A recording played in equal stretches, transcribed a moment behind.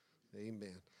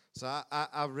Amen. So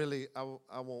I really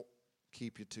won't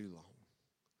keep you too long,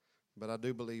 but I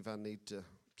do believe I need to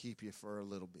keep you for a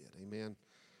little bit. Amen.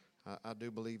 I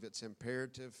do believe it's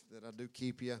imperative that I do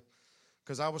keep you,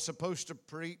 because I was supposed to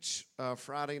preach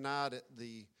Friday night at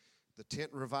the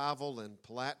tent revival in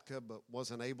Palatka, but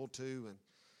wasn't able to,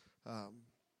 and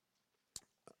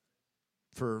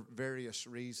for various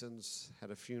reasons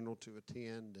had a funeral to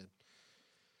attend,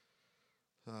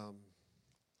 and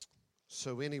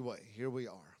so anyway, here we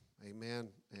are. Amen.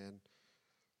 And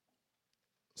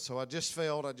so I just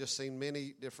seen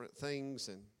many different things,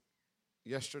 and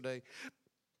yesterday,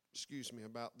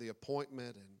 about the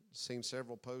appointment, and seen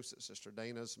several posts that Sister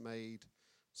Dana's made,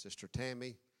 Sister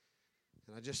Tammy,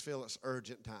 and I just feel it's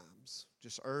urgent times,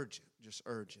 just urgent,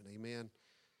 amen,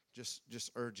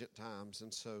 just urgent times,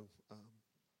 and so,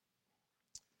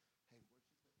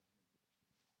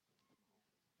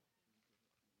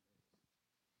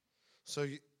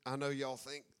 I know y'all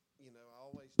think, I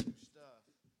always do stuff,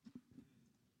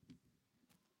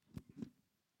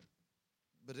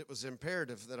 but it was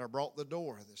imperative that I brought the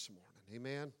door this morning,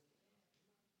 amen.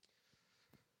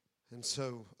 And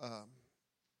so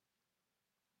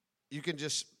you can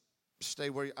just stay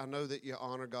where I know that you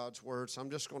honor God's word. So I'm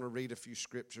just going to read a few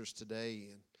scriptures today.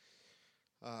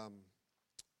 And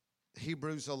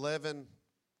Hebrews 11,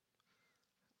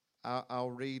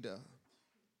 I'll read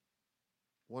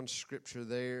one scripture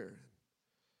there.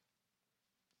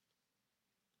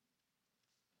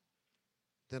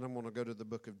 Then I'm going to go to the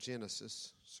book of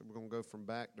Genesis. So we're going to go from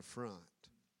back to front.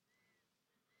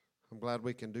 I'm glad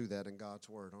we can do that in God's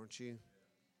word, aren't you?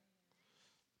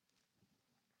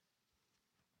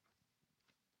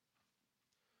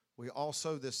 We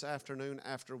also, this afternoon,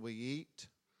 after we eat,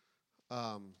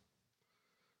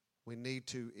 we need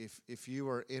to, if you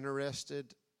are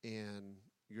interested in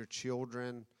your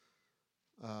children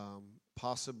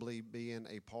possibly being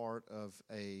a part of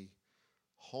a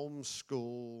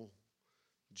homeschool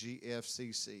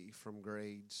GFCC from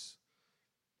grades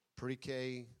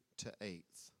pre-K to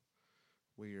 8th,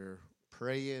 we are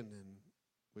praying and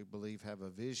we believe have a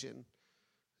vision,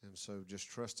 and so just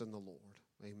trust in the Lord.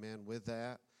 Amen. With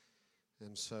that.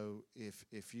 And so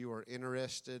if you are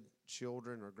interested,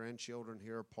 children or grandchildren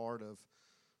here are part of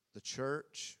the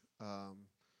church,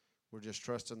 we're just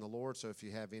trusting the Lord. So if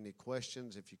you have any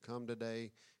questions, if you come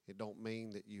today, it don't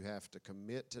mean that you have to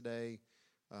commit today.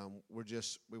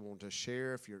 We want to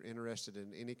share. If you're interested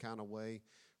in any kind of way,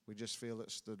 we just feel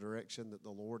it's the direction that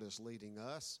the Lord is leading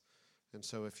us. And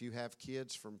so if you have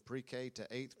kids from pre-K to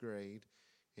 8th grade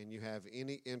and you have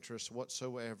any interest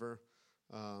whatsoever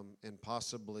in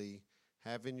possibly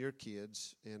having your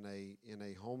kids in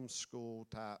a homeschool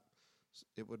type,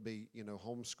 it would be,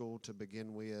 homeschool to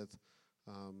begin with,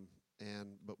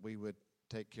 but we would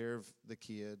take care of the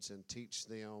kids and teach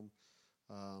them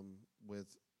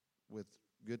with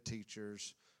good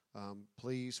teachers.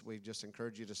 Please, we just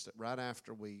encourage you to right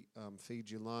after we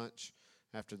feed you lunch,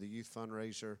 after the youth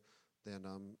fundraiser, then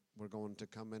we're going to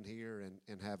come in here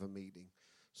and have a meeting.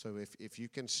 So if you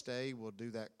can stay, we'll do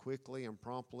that quickly and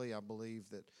promptly. I believe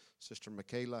that Sister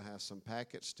Michaela has some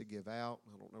packets to give out.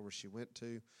 I don't know where she went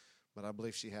to, but I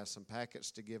believe she has some packets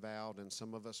to give out, and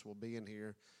some of us will be in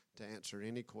here to answer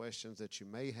any questions that you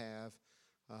may have,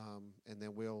 and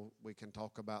then we can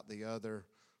talk about the other,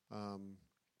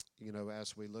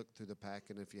 as we look through the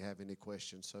packet, if you have any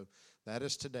questions. So that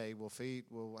is today.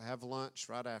 We'll have lunch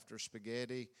right after,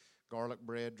 spaghetti, garlic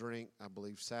bread, drink, I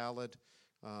believe salad.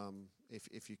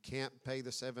 If you can't pay the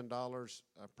 $7,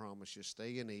 I promise you,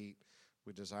 stay and eat.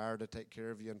 We desire to take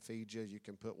care of you and feed you. You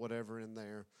can put whatever in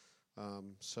there.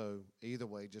 So either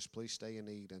way, just please stay and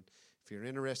eat. And if you're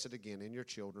interested, again, in your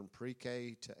children,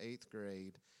 pre-K to 8th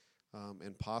grade,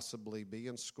 and possibly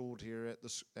being schooled here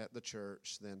at the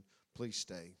church, then please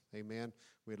stay. Amen.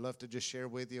 We'd love to just share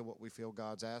with you what we feel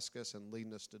God's asked us and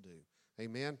leading us to do.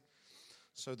 Amen.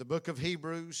 So the book of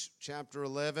Hebrews, chapter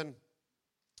 11,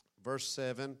 verse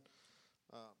 7,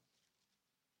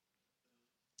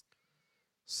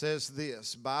 says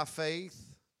this: By faith,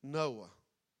 Noah,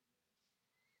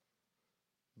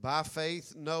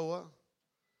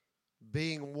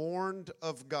 being warned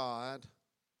of God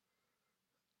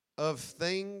of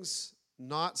things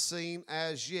not seen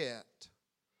as yet,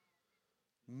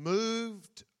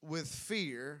 moved with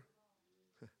fear,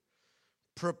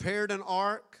 prepared an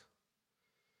ark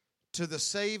to the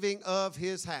saving of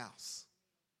his house,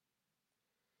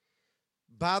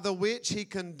 by the which he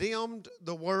condemned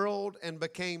the world and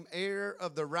became heir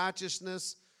of the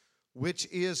righteousness which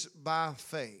is by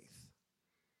faith.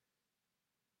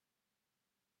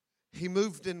 He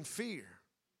moved in fear.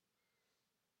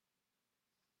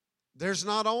 There's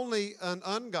not only an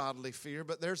ungodly fear,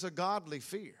 but there's a godly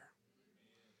fear.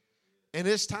 And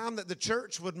it's time that the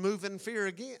church would move in fear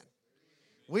again.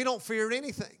 We don't fear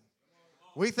anything.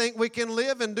 We think we can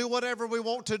live and do whatever we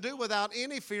want to do without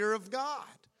any fear of God.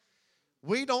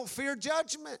 We don't fear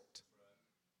judgment.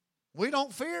 We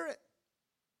don't fear it.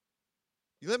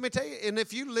 Let me tell you, and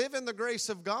if you live in the grace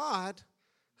of God,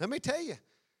 let me tell you,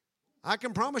 I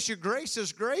can promise you grace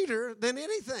is greater than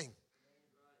anything.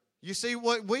 You see,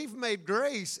 what we've made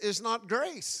grace is not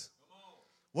grace.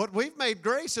 What we've made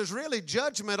grace is really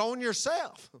judgment on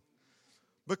yourself.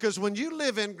 Because when you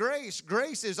live in grace,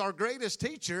 grace is our greatest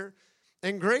teacher,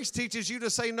 and grace teaches you to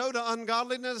say no to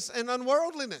ungodliness and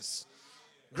unworldliness.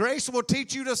 Grace will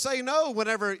teach you to say no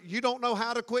whenever you don't know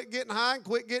how to quit getting high and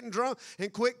quit getting drunk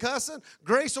and quit cussing.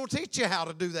 Grace will teach you how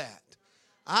to do that.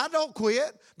 I don't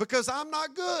quit because I'm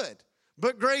not good,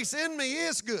 but grace in me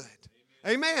is good.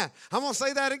 Amen. I'm going to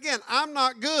say that again. I'm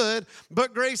not good,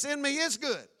 but grace in me is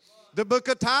good. The book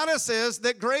of Titus says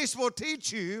that grace will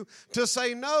teach you to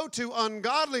say no to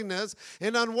ungodliness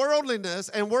and unworldliness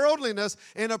and worldliness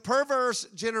in a perverse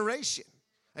generation.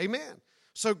 Amen.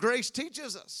 So grace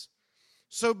teaches us.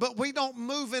 But we don't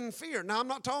move in fear. Now, I'm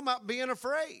not talking about being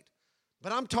afraid,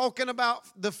 but I'm talking about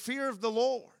the fear of the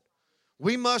Lord.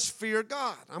 We must fear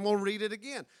God. I'm going to read it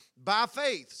again. By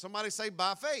faith. Somebody say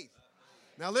by faith.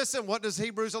 Now listen, what does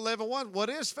Hebrews 11:1? What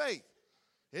is faith?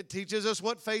 It teaches us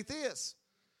what faith is.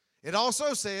 It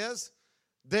also says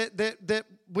that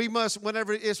we must,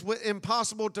 whenever it's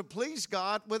impossible to please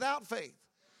God without faith.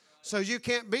 So you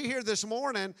can't be here this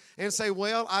morning and say,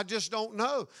 well, I just don't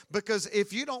know. Because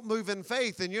if you don't move in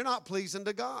faith, then you're not pleasing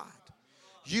to God.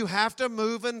 You have to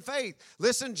move in faith.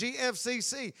 Listen,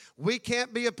 GFCC, we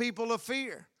can't be a people of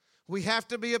fear. We have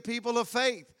to be a people of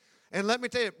faith. And let me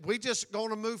tell you, we just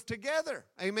going to move together.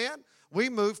 Amen? We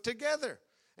move together.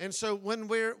 And so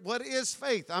what is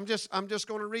faith? I'm just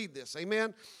going to read this.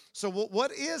 Amen? So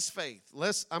what is faith?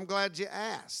 I'm glad you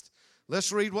asked.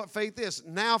 Let's read what faith is.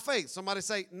 Now faith. Somebody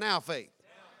say now faith.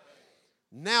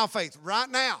 Now faith. Right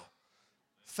now.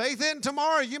 Faith isn't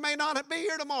tomorrow. You may not be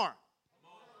here tomorrow.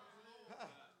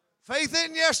 Faith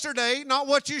isn't yesterday, not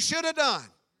what you should have done.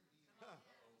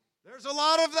 There's a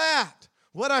lot of that.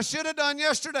 What I should have done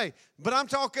yesterday. But I'm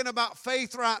talking about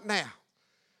faith right now.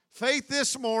 Faith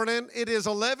this morning, it is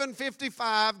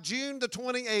 11:55, June the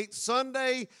 28th,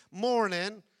 Sunday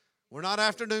morning. We're not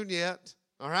afternoon yet,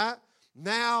 all right?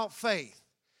 Now faith.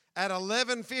 At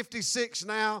 11:56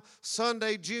 now,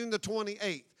 Sunday, June the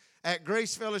 28th, at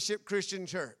Grace Fellowship Christian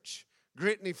Church,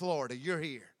 Gritney, Florida. You're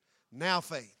here. Now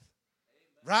faith.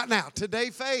 Right now. Today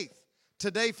faith.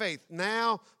 Today faith.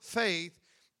 Now faith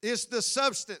is the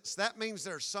substance. That means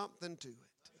there's something to it.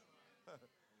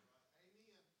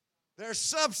 There's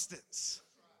substance.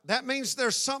 That means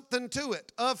there's something to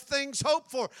it. Of things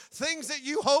hoped for. Things that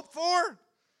you hope for.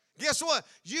 Guess what?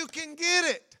 You can get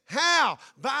it. How?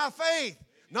 By faith.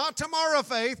 Not tomorrow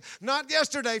faith. Not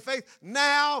yesterday faith.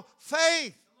 Now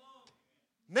faith.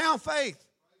 Now faith.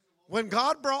 When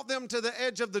God brought them to the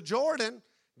edge of the Jordan,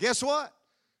 guess what?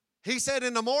 He said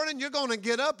in the morning, you're going to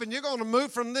get up and you're going to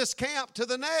move from this camp to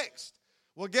the next.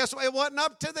 Well, guess what? It wasn't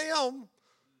up to them,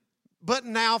 but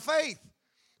now faith.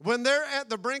 When they're at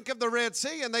the brink of the Red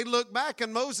Sea and they look back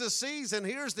and Moses sees and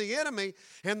hears the enemy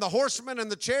and the horsemen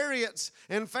and the chariots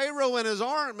and Pharaoh and his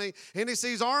army, and he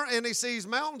sees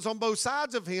mountains on both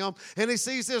sides of him, and he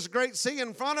sees this great sea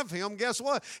in front of him, guess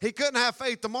what? He couldn't have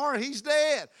faith tomorrow. He's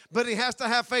dead. But he has to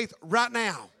have faith right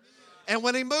now. And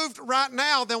when he moved right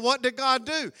now, then what did God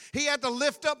do? He had to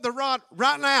lift up the rod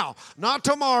right now. Not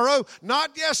tomorrow,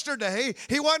 not yesterday.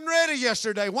 He wasn't ready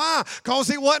yesterday. Why? Because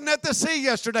he wasn't at the sea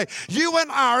yesterday. You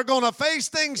and I are going to face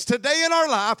things today in our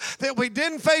life that we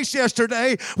didn't face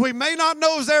yesterday. We may not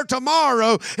know is there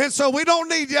tomorrow, and so we don't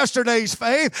need yesterday's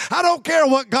faith. I don't care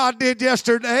what God did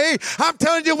yesterday. I'm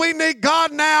telling you, we need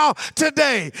God now,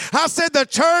 today. I said the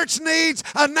church needs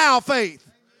a now faith.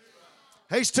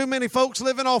 There's too many folks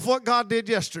living off what God did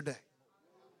yesterday.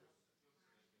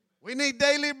 We need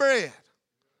daily bread.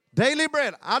 Daily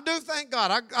bread. I do thank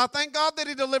God. I thank God that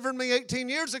He delivered me 18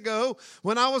 years ago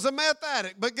when I was a meth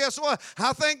addict. But guess what?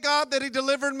 I thank God that He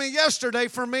delivered me yesterday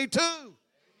for me too.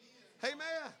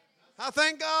 Amen. I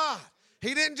thank God.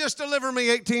 He didn't just deliver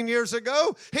me 18 years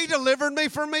ago. He delivered me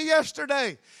for me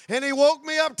yesterday. And He woke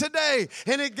me up today.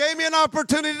 And He gave me an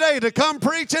opportunity today to come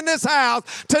preach in this house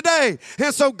today.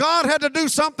 And so God had to do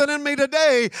something in me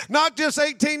today, not just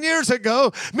 18 years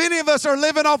ago. Many of us are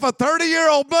living off a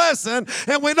 30-year-old blessing,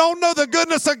 and we don't know the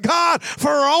goodness of God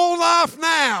for our own life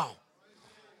now.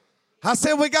 I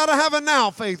said we got to have a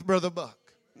now faith, Brother Buck.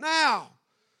 Now.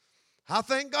 I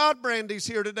thank God Brandy's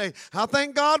here today. I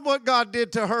thank God what God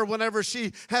did to her whenever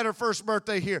she had her first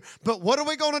birthday here. But what are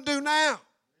we going to do now?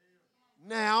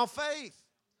 Now faith.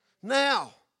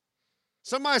 Now.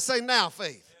 Somebody say now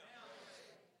faith.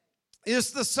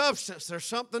 It's the substance. There's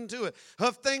something to it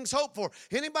of things hoped for.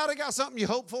 Anybody got something you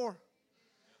hope for?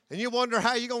 And you wonder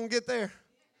how you're going to get there?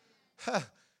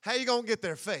 How you going to get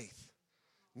there? Faith.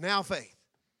 Now faith.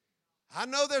 I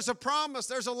know there's a promise.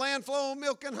 There's a land flowing with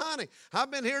milk and honey.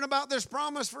 I've been hearing about this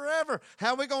promise forever. How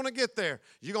are we going to get there?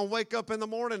 You're going to wake up in the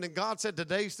morning and God said,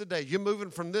 today's the day. You're moving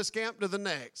from this camp to the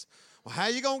next. Well, how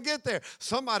are you going to get there?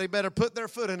 Somebody better put their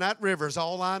foot in that river is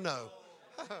all I know.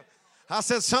 I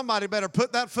said somebody better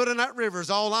put that foot in that river is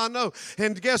all I know.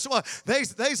 And guess what?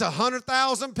 There's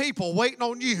 100,000 people waiting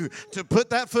on you to put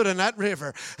that foot in that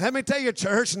river. Let me tell you,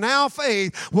 church, now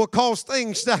faith will cause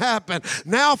things to happen.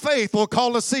 Now faith will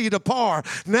call a sea to part.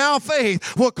 Now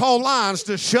faith will call lions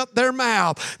to shut their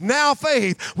mouth. Now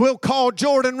faith will call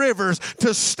Jordan rivers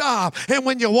to stop. And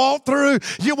when you walk through,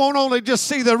 you won't only just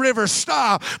see the river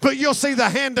stop, but you'll see the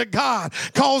hand of God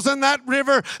causing that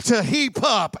river to heap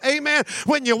up. Amen.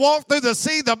 When you walk through the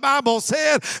sea, the Bible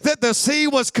said that the sea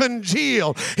was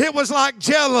congealed. It was like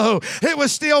jello. It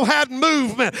was still had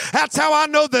movement. That's how I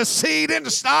know the sea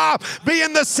didn't stop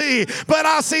being the sea, but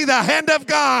I see the hand of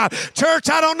God.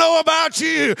 Church, I don't know about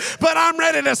you, but I'm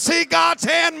ready to see God's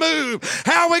hand move.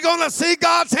 How are we going to see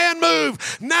God's hand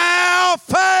move? Now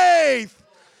faith.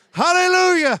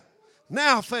 Hallelujah.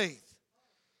 Now faith.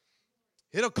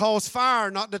 It'll cause fire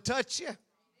not to touch you.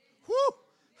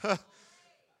 Woo.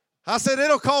 I said,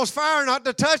 it'll cause fire not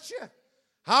to touch you.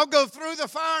 I'll go through the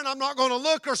fire and I'm not going to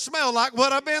look or smell like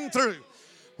what I've been through.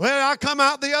 When I come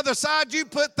out the other side, you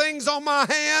put things on my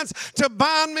hands to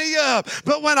bind me up.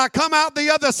 But when I come out the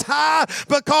other side,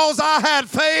 because I had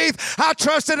faith, I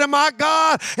trusted in my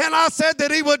God, and I said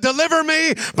that He would deliver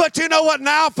me. But you know what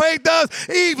now faith does?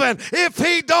 Even if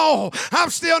He don't, I'm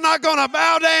still not going to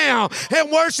bow down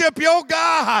and worship your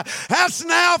God. That's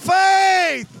now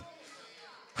faith.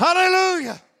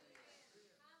 Hallelujah.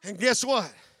 And guess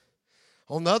what?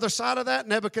 On the other side of that,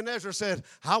 Nebuchadnezzar said,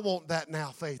 I want that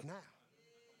now faith now.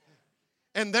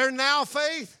 And their now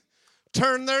faith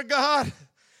turned their God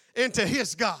into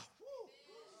his God.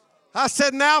 I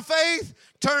said now faith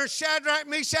turned Shadrach,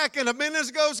 Meshach, and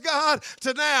Abednego's God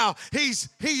to now he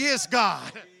is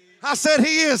God. I said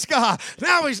he is God.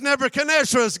 Now he's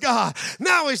Nebuchadnezzar's God.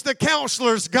 Now he's the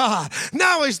counselor's God.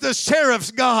 Now he's the sheriff's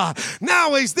God.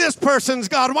 Now he's this person's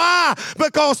God. Why?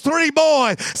 Because 3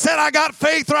 boys said, I got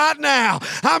faith right now.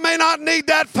 I may not need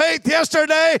that faith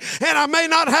yesterday, and I may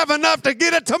not have enough to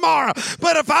get it tomorrow.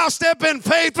 But if I step in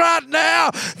faith right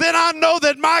now, then I know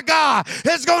that my God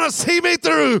is going to see me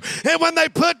through. And when they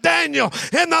put Daniel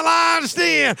in the lion's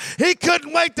den, he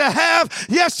couldn't wait to have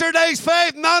yesterday's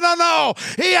faith. No.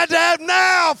 He had to have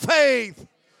now faith.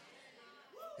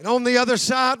 And on the other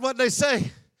side, what they say?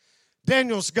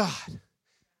 Daniel's God.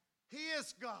 He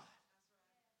is God.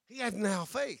 He had now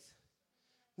faith.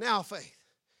 Now faith.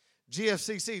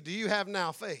 GFCC, do you have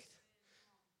now faith?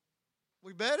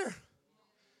 We better.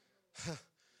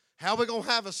 How are we going to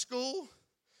have a school,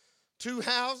 2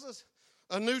 houses,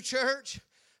 a new church,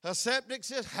 a septic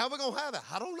system? How are we going to have that?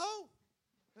 I don't know.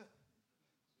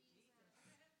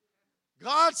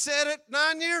 God said it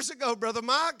 9 years ago, Brother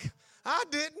Mike. I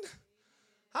didn't.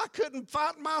 I couldn't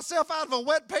fight myself out of a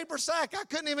wet paper sack. I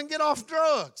couldn't even get off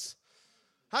drugs.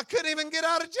 I couldn't even get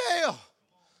out of jail.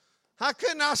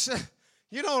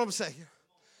 You know what I'm saying?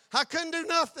 I couldn't do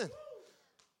nothing.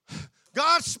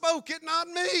 God spoke it, not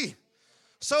me.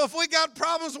 So if we got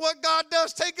problems with what God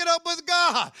does, take it up with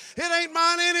God. It ain't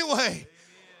mine anyway.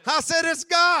 I said it's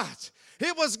God's.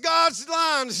 It was God's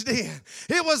lion's den.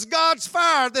 It was God's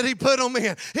fire that He put them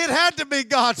in. It had to be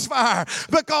God's fire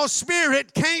because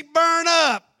spirit can't burn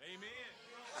up.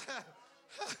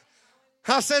 Amen.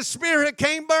 I said spirit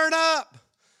can't burn up.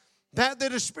 That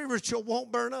is spiritual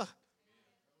won't burn up.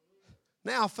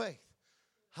 Now faith.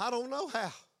 I don't know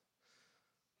how,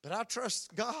 but I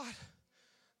trust God.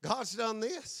 God's done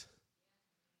this.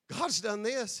 God's done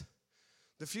this.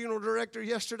 The funeral director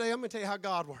yesterday, I'm going to tell you how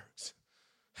God works.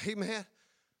 Amen.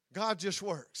 God just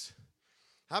works.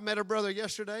 I met a brother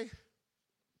yesterday.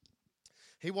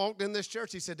 He walked in this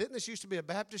church. He said, didn't this used to be a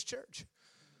Baptist church?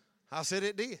 I said,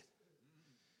 it did.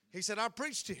 He said, I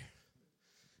preached here.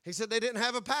 He said, they didn't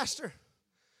have a pastor.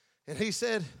 And he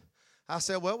said, I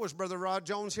said, well, was Brother Rod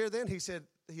Jones here then? He said,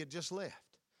 he had just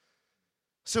left.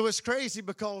 So it's crazy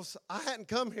because I hadn't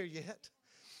come here yet,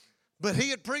 but he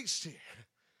had preached here.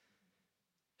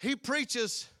 He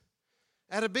preaches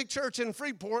at a big church in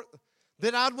Freeport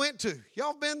that I went to.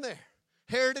 Y'all been there.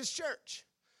 Heritage Church.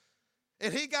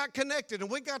 And he got connected, and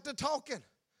we got to talking.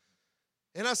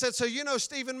 And I said, so you know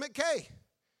Stephen McKay?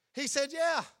 He said,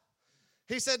 yeah.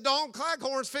 He said, Don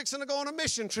Claghorn's fixing to go on a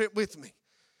mission trip with me.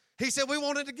 He said, we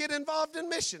wanted to get involved in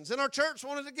missions, and our church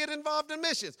wanted to get involved in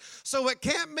missions. So at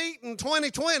camp meeting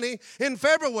 2020 in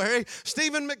February,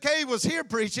 Stephen McKay was here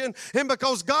preaching, and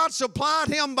because God supplied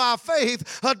him by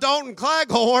faith, Dalton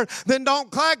Claghorn, then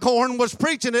Dalton Claghorn was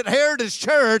preaching at Heritage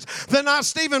Church the night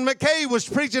Stephen McKay was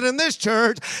preaching in this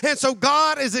church. And so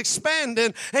God is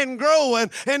expanding and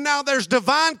growing, and now there's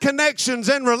divine connections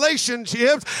and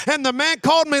relationships. And the man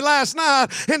called me last night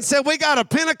and said, we got a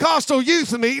Pentecostal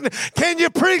youth meeting. Can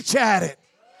you preach at it?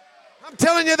 I'm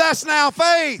telling you, that's now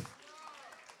faith.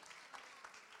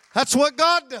 That's what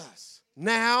God does.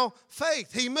 Now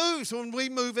faith. He moves when we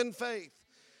move in faith.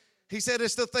 He said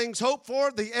it's the things hoped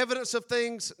for, the evidence of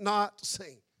things not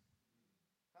seen.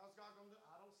 How's God going to do it?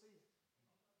 I don't see it.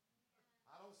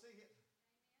 I don't see it.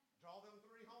 Draw them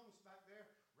 3 homes back there,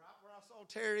 right where I saw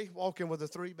Terry walking with the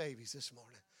 3 babies this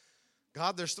morning.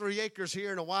 God, there's 3 acres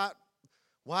here in a white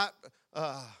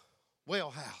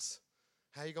well house.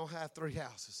 How you going to have 3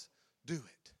 houses? Do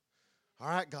it. All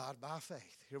right, God, by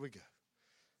faith. Here we go.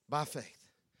 By faith.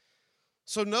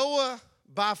 So Noah,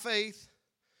 by faith,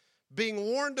 being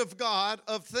warned of God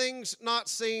of things not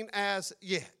seen as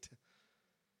yet.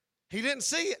 He didn't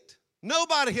see it.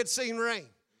 Nobody had seen rain.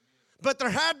 But there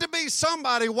had to be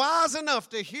somebody wise enough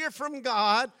to hear from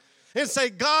God and say,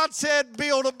 God said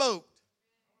build a boat.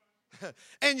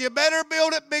 And you better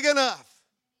build it big enough.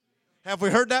 Have we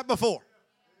heard that before?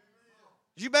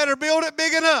 You better build it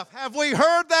big enough. Have we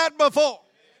heard that before?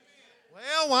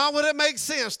 Well, why would it make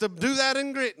sense to do that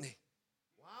in Gritney?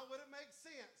 Why would it make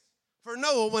sense for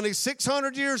Noah when he's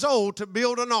 600 years old to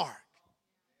build an ark?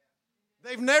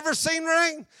 They've never seen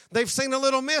rain. They've seen a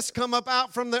little mist come up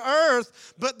out from the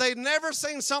earth, but they've never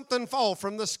seen something fall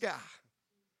from the sky.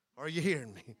 Are you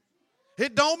hearing me?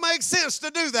 It don't make sense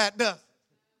to do that, does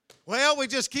it? Well, we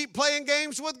just keep playing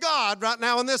games with God right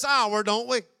now in this hour, don't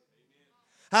we?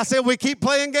 I said we keep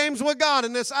playing games with God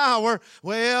in this hour.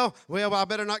 Well, I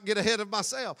better not get ahead of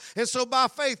myself. And so by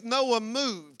faith, Noah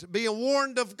moved, being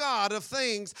warned of God of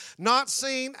things not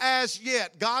seen as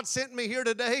yet. God sent me here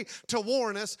today to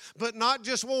warn us, but not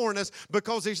just warn us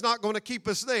because he's not going to keep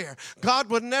us there. God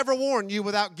would never warn you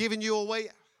without giving you a way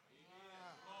out.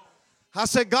 I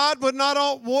said God would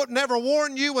never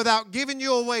warn you without giving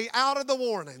you a way out of the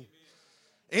warning.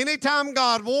 Anytime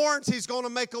God warns, he's going to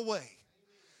make a way.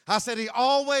 I said he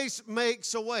always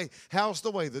makes a way. How's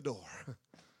the way? The door.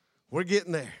 We're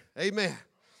getting there. Amen.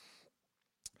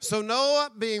 So Noah,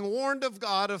 being warned of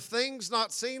God of things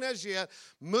not seen as yet,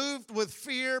 moved with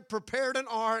fear, prepared an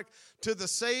ark to the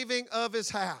saving of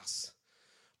his house,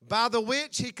 by the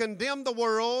which he condemned the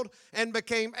world and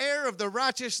became heir of the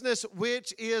righteousness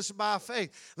which is by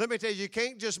faith. Let me tell you, you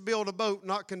can't just build a boat,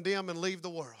 not condemn, and leave the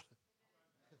world.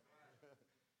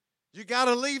 You got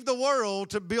to leave the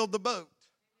world to build the boat.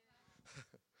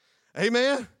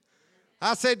 Amen.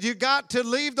 I said you got to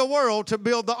leave the world to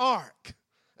build the ark.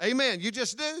 Amen. You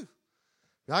just do.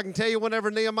 I can tell you whenever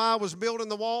Nehemiah was building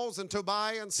the walls and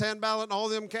Tobiah and Sanballat and all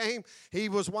of them came, he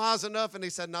was wise enough and he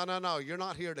said, no, you're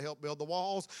not here to help build the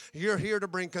walls. You're here to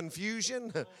bring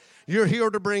confusion. You're here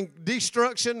to bring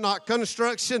destruction, not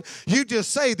construction. You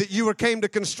just say that you came to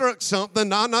construct something.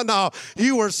 No.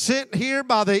 You were sent here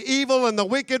by the evil and the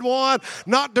wicked one,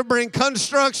 not to bring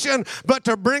construction, but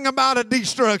to bring about a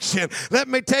destruction. Let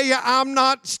me tell you, I'm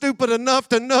not stupid enough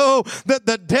to know that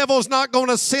the devil's not going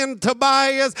to send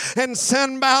Tobias and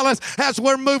Sanballat as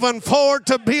we're moving forward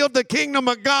to build the kingdom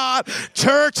of God.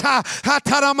 Church, I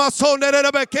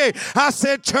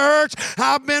said, church,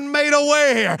 I've been made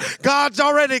aware. God's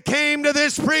already came to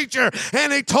this preacher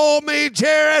and he told me,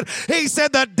 Jared, he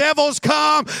said the devil's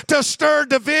come to stir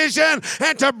division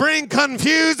and to bring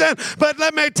confusion. But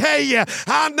let me tell you,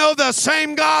 I know the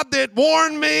same God that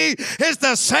warned me is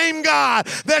the same God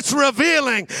that's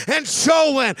revealing and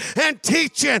showing and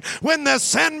teaching. When the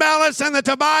Sanballats and the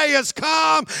Tobias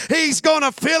come, he's going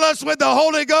to fill us with the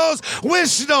Holy Ghost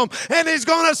wisdom, and he's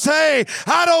going to say,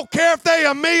 I don't care if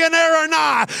they're a millionaire or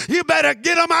not, you better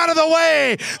get them out of the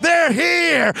way. They're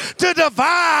here to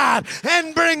divide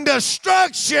and bring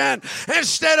destruction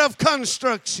instead of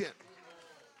construction.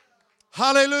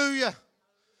 Hallelujah.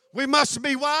 We must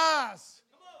be wise.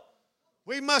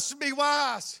 We must be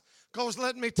wise. Because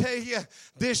let me tell you,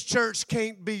 this church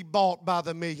can't be bought by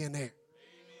the millionaire.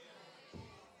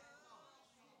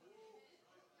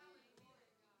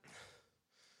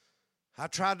 I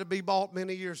tried to be bought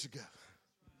many years ago.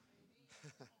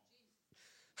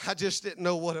 I just didn't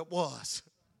know what it was.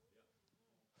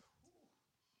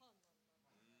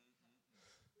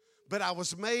 but I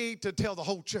was made to tell the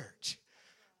whole church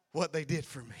what they did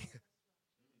for me.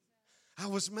 I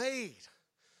was made.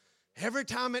 Every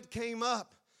time it came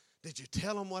up, did you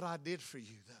tell them what I did for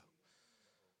you, though?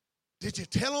 Did you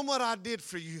tell them what I did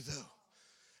for you,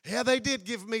 though? Yeah, they did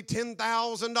give me $10,000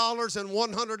 and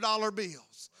 $100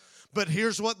 bills. But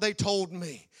here's what they told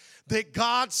me. That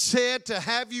God said to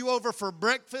have you over for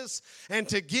breakfast and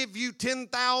to give you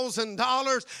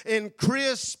 $10,000 in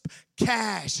crisp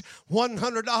cash,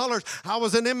 $100. I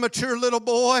was an immature little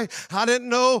boy. I didn't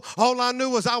know. All I knew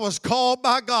was I was called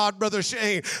by God, Brother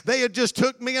Shane. They had just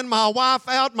took me and my wife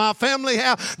out, my family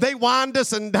out. They wined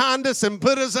us and dined us and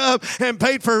put us up and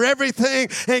paid for everything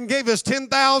and gave us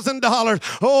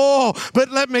 $10,000. Oh, but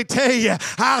let me tell you,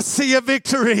 I see a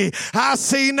victory. I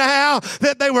see now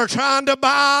that they were trying to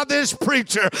buy this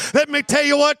preacher. Let me tell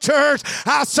you what, church,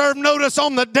 I serve notice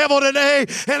on the devil today,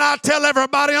 and I tell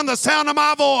everybody on the sound of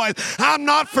my voice, I'm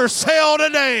not for sale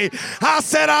today. I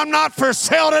said I'm not for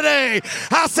sale today.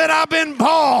 I said I've been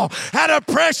bought at a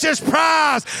precious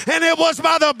price, and it was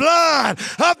by the blood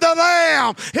of the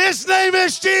Lamb. His name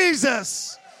is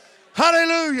Jesus.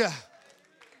 Hallelujah.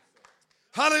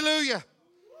 Hallelujah.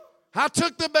 I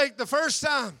took the bait the first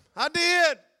time. I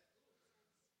did.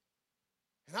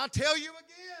 And I tell you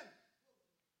again,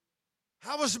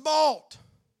 I was bought,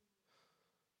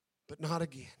 but not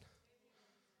again.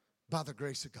 By the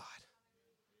grace of God.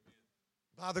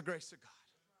 By the grace of God.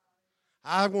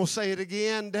 I'm going to say it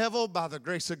again, devil, by the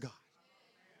grace of God.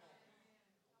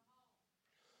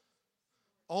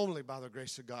 Only by the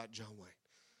grace of God, John Wayne.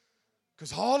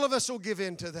 Because all of us will give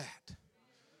in to that.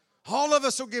 All of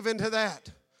us will give in to that.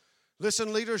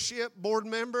 Listen, leadership, board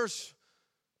members,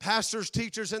 pastors,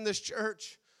 teachers in this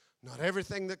church, not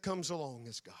everything that comes along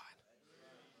is God.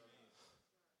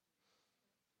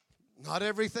 Not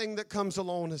everything that comes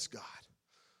along is God.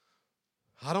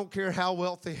 I don't care how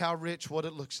wealthy, how rich, what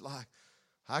it looks like.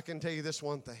 I can tell you this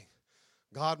one thing.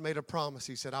 God made a promise.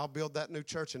 He said, I'll build that new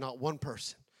church, and not one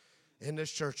person in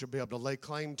this church will be able to lay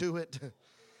claim to it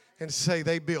and say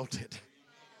they built it.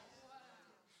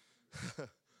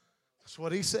 That's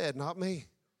what he said, not me.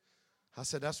 I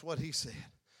said, that's what he said.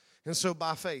 And so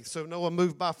by faith. So Noah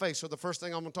moved by faith. So the first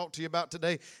thing I'm going to talk to you about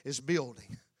today is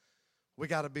building. We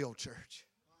got to build, church.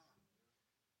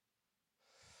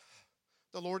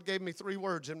 The Lord gave me 3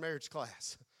 words in marriage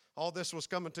class. All this was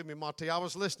coming to me, Monty. I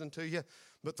was listening to you,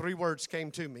 but 3 words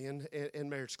came to me in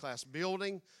marriage class.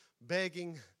 Building,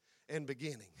 begging, and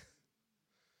beginning.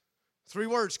 3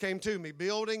 words came to me.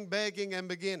 Building, begging, and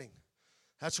beginning.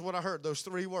 That's what I heard, those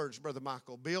 3 words, Brother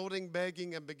Michael. Building,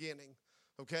 begging, and beginning.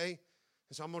 Okay?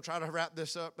 And so I'm going to try to wrap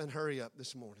this up and hurry up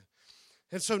this morning.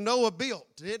 And so Noah built,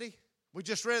 did he? We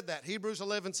just read that, Hebrews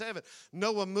 11:7.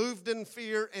 Noah moved in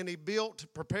fear, and he built,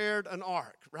 prepared an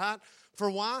ark, right? For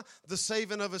why? The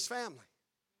saving of his family.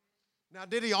 Now,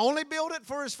 did he only build it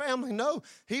for his family? No.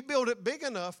 He built it big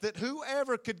enough that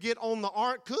whoever could get on the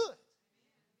ark could.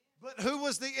 But who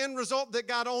was the end result that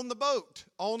got on the boat?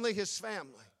 Only his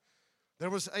family. There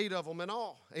was 8 of them in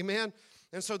all. Amen?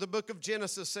 And so the book of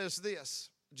Genesis says this.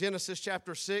 Genesis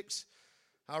chapter 6.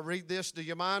 I'll read this. Do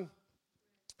you mind?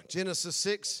 Genesis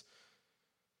 6.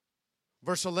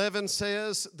 Verse 11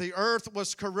 says, the earth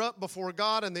was corrupt before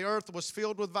God, and the earth was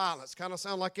filled with violence. Kind of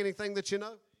sound like anything that you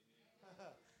know?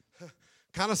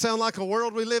 Kind of sound like a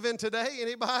world we live in today?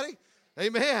 Anybody?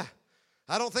 Amen.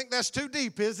 I don't think that's too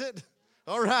deep, is it?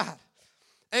 All right.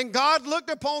 And God looked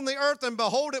upon the earth, and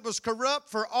behold, it was corrupt,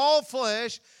 for all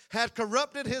flesh had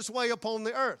corrupted his way upon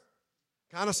the earth.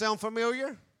 Kind of sound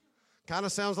familiar? Kind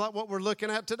of sounds like what we're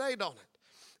looking at today, don't it?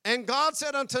 And God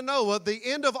said unto Noah, the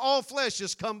end of all flesh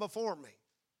is come before me.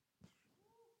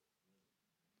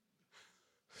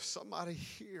 Somebody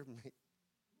hear me.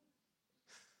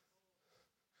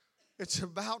 It's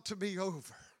about to be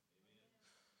over.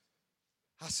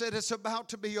 I said it's about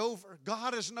to be over.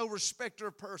 God is no respecter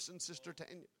of persons, Sister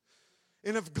Tanya.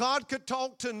 And if God could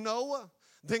talk to Noah,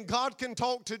 then God can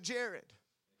talk to Jared.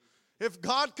 If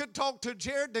God could talk to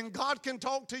Jared, then God can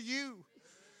talk to you.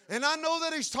 And I know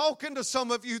that he's talking to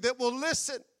some of you that will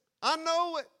listen. I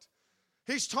know it.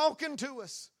 He's talking to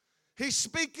us. He's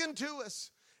speaking to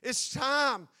us. It's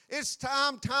time. It's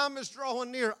time. Time is drawing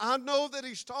near. I know that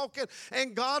he's talking.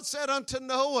 And God said unto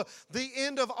Noah, the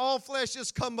end of all flesh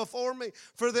is come before me.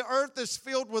 For the earth is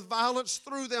filled with violence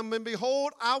through them. And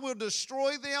behold, I will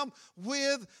destroy them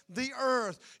with the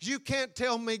earth. You can't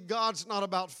tell me God's not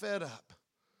about fed up.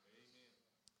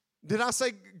 Did I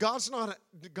say God's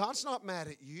not mad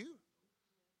at you?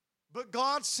 But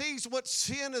God sees what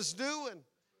sin is doing.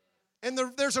 And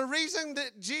there's a reason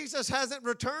that Jesus hasn't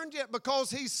returned yet, because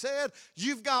he said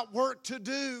you've got work to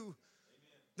do.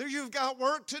 You've got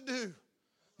work to do.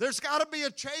 There's got to be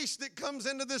a chase that comes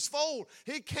into this fold.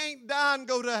 He can't die and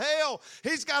go to hell.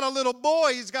 He's got a little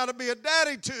boy he's got to be a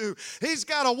daddy to. He's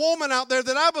got a woman out there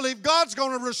that I believe God's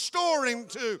going to restore him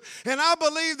to. And I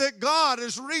believe that God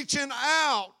is reaching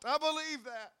out. I believe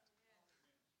that.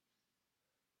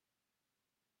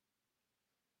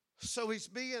 So he's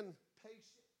being patient.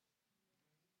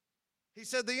 He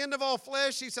said, the end of all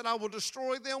flesh, he said, I will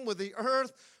destroy them with the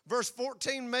earth. Verse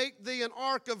 14, make thee an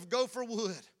ark of gopher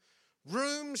wood.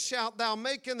 Rooms shalt thou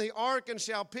make in the ark, and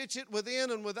shall pitch it within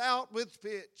and without with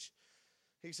pitch.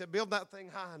 He said, build that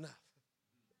thing high enough.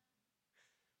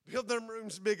 Build them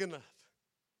rooms big enough.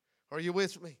 Are you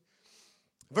with me?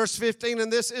 Verse 15,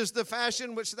 and this is the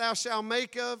fashion which thou shalt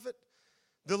make of it.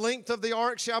 The length of the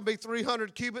ark shall be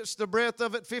 300 cubits, the breadth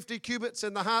of it 50 cubits,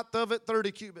 and the height of it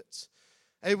 30 cubits.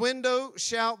 A window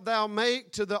shalt thou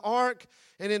make to the ark,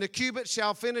 and in a cubit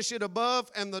shall finish it above,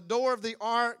 and the door of the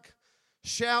ark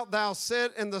shalt thou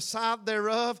set in the side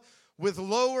thereof, with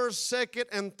lower, second,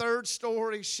 and third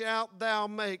story shalt thou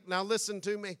make. Now listen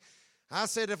to me. I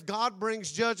said if God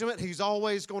brings judgment, he's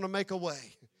always going to make a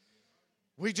way.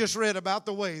 We just read about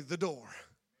the way, the door.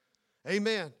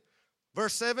 Amen.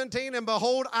 Verse 17, and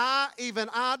behold, I, even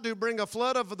I, do bring a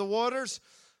flood of the waters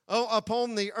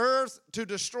upon the earth to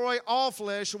destroy all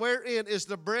flesh, wherein is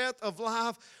the breath of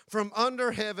life from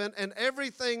under heaven, and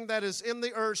everything that is in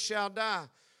the earth shall die.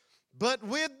 But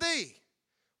with thee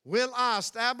will I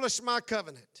establish my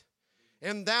covenant,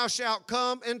 and thou shalt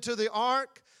come into the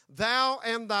ark, thou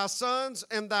and thy sons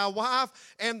and thy wife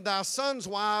and thy sons'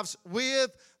 wives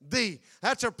with thee.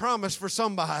 That's a promise for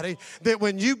somebody that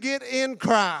when you get in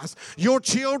Christ, your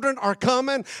children are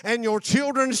coming, and your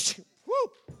children's,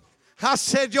 I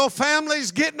said your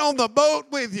family's getting on the boat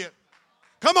with you.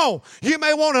 Come on, you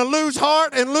may want to lose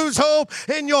heart and lose hope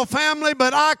in your family,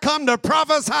 but I come to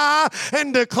prophesy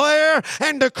and declare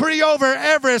and decree over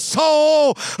every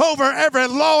soul, over every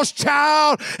lost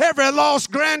child, every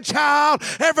lost grandchild,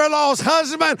 every lost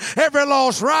husband, every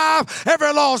lost wife,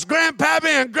 every lost grandpappy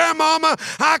and grandmama.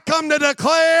 I come to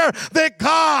declare that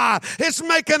God is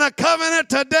making a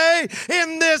covenant today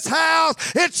in this house.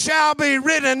 It shall be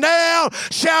written down,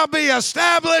 shall be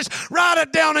established. Write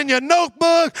it down in your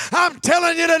notebook. I'm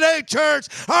telling you today, church,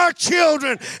 our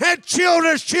children and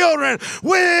children's children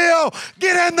will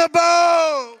get in the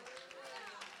boat.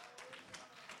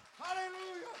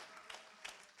 Hallelujah.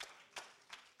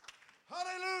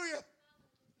 Hallelujah.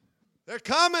 They're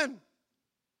coming.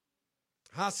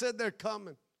 I said they're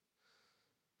coming.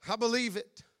 I believe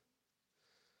it.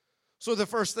 So the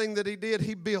first thing that he did,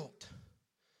 he built.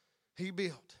 He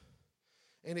built.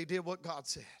 And he did what God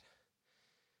said.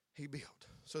 He built.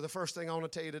 So the first thing I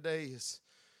want to tell you today is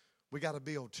we got to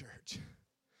build, church.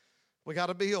 We got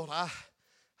to build. I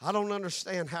don't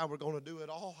understand how we're going to do it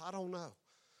all. I don't know.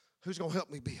 Who's going to help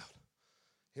me build?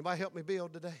 Anybody help me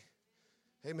build today?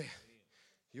 Amen.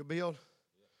 You build?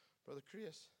 Brother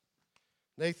Chris.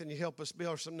 Nathan, you help us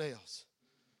build some nails.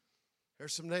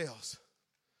 There's some nails.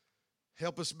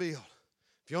 Help us build.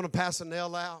 If you want to pass a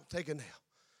nail out, take a nail.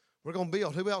 We're going to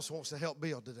build. Who else wants to help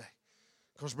build today?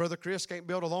 Because Brother Chris can't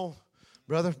build alone.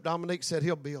 Brother Dominique said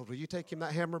he'll build. Will you take him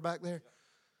that hammer back there?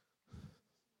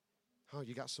 Oh,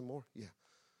 you got some more? Yeah.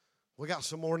 We got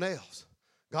some more nails.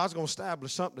 God's going to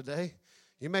establish something today.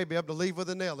 You may be able to leave with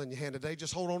a nail in your hand today.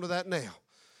 Just hold on to that nail.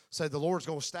 Say, the Lord's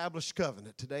going to establish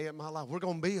covenant today in my life. We're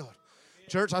going to build.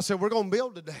 Church, I said, we're going to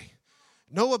build today.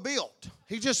 Noah built.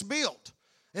 He just built.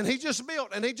 And he just built.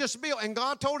 And he just built. And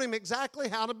God told him exactly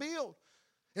how to build.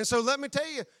 And so let me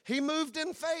tell you, he moved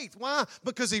in faith. Why?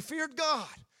 Because he feared God.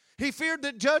 He feared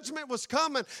that judgment was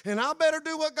coming, and I better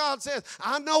do what God says.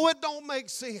 I know it don't make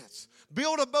sense.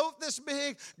 Build a boat this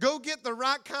big. Go get the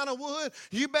right kind of wood.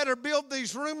 You better build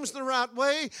these rooms the right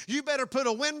way. You better put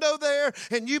a window there,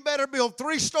 and you better build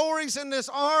 3 stories in this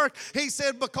ark. He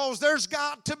said, because there's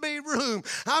got to be room.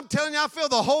 I'm telling you, I feel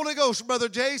the Holy Ghost, Brother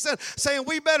Jason, saying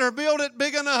we better build it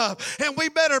big enough, and we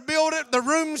better build it the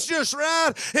rooms just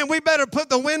right, and we better put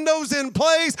the windows in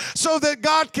place so that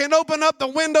God can open up the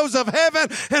windows of heaven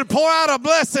and pour out a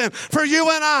blessing for you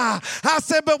and I. I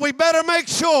said, but we better make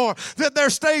sure that there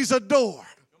stays a door.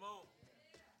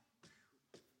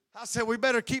 I said, we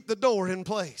better keep the door in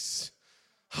place.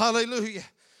 Hallelujah.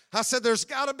 I said, there's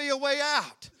got to be a way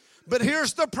out. But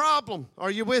here's the problem.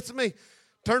 Are you with me?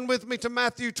 Turn with me to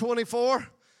Matthew 24.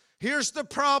 Here's the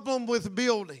problem with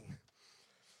building.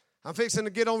 I'm fixing to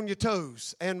get on your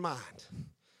toes and mine.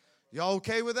 Y'all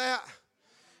okay with that?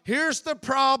 Here's the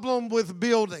problem with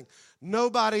building.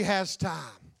 Nobody has time.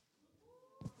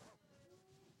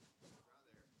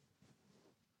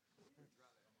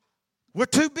 We're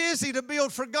too busy to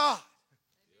build for God.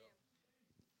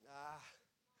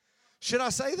 Should I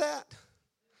say that?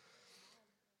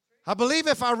 I believe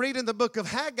if I read in the book of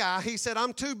Haggai, he said,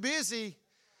 I'm too busy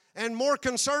and more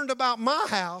concerned about my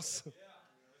house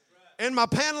and my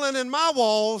paneling in my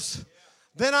walls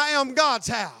than I am God's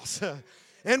house.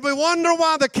 And we wonder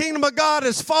why the kingdom of God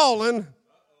is fallen,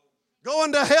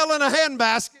 going to hell in a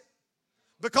handbasket,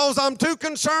 because I'm too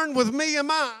concerned with me and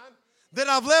mine that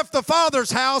I've left the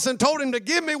Father's house and told him to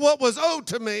give me what was owed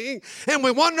to me. And we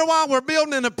wonder why we're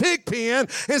building in a pig pen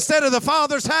instead of the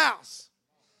Father's house.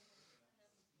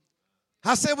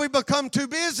 I said we become too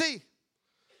busy.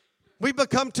 We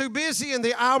become too busy in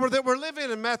the hour that we're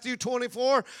living in. Matthew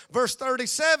 24, verse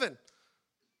 37.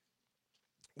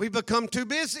 We become too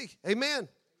busy. Amen.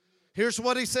 Here's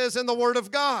what he says in the Word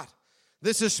of God.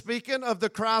 This is speaking of the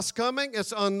Christ coming.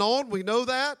 It's unknown. We know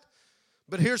that.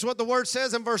 But here's what the Word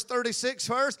says in verse 36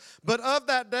 first. But of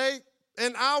that day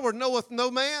and hour knoweth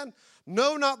no man,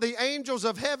 no, not the angels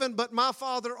of heaven, but my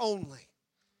Father only.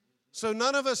 So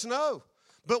none of us know.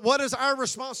 But what is our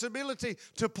responsibility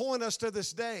to point us to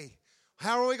this day?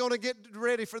 How are we going to get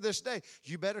ready for this day?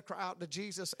 You better cry out to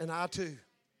Jesus, and I too.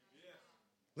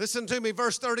 Listen to me,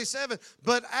 verse 37.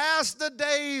 But as the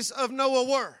days of Noah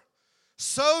were,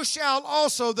 so shall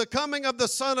also the coming of the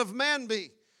Son of Man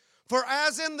be. For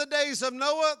as in the days of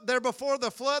Noah, there before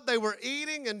the flood, they were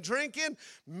eating and drinking,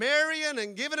 marrying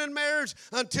and giving in marriage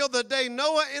until the day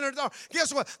Noah entered the ark.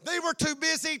 Guess what? They were too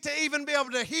busy to even be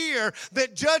able to hear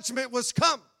that judgment was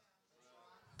coming.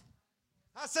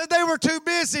 I said they were too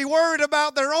busy, worried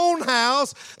about their own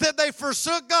house, that they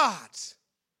forsook God's.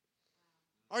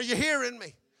 Are you hearing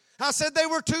me? I said they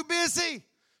were too busy.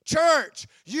 Church,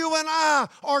 you and I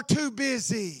are too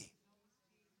busy.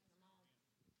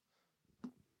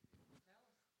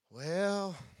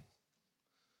 Well,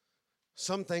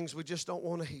 some things we just don't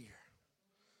want to hear.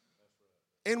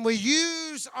 And we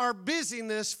use our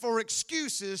busyness for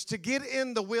excuses to get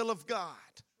in the will of God.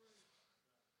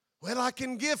 Well, I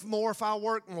can give more if I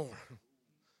work more.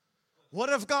 What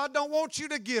if God don't want you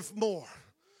to give more?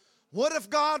 What if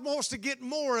God wants to get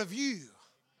more of you?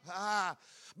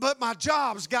 But my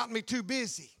job's got me too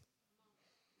busy.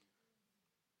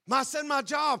 I said my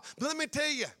job, but let me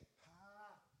tell you.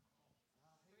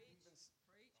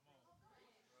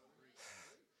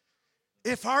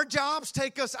 If our jobs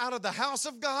take us out of the house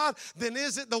of God, then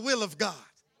is it the will of God?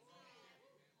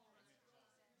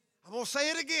 I'm going to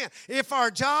say it again. If our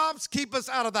jobs keep us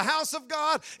out of the house of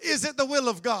God, is it the will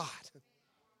of God?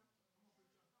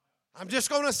 I'm just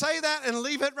going to say that and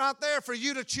leave it right there for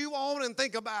you to chew on and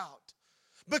think about.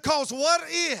 Because what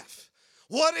if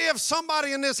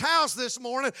somebody in this house this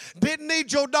morning didn't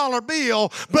need your dollar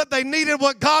bill, but they needed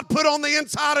what God put on the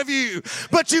inside of you?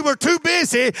 But you were too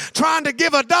busy trying to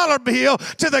give a dollar bill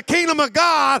to the kingdom of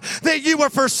God that you were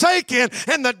forsaken,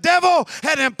 and the devil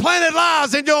had implanted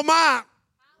lies in your mind.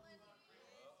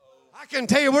 I can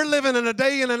tell you we're living in a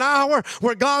day and an hour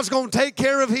where God's going to take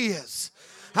care of his.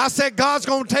 I said God's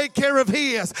going to take care of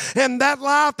his. And that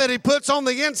life that he puts on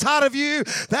the inside of you,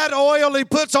 that oil he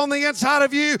puts on the inside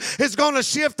of you is going to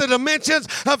shift the dimensions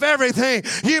of everything.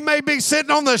 You may be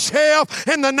sitting on the shelf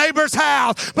in the neighbor's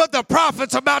house, but the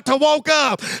prophet's about to walk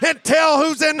up and tell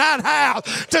who's in that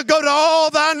house to go to all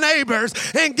thy neighbors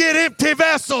and get empty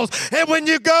vessels. And when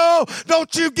you go,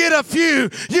 don't you get a few.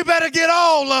 You better get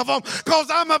all of them, because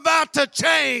I'm about to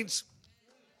change.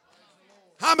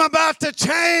 I'm about to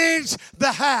change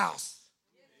the house.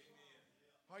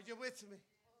 Are you with me?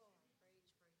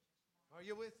 Are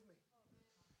you with me?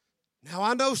 Now,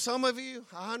 I know some of you,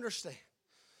 I understand.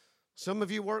 Some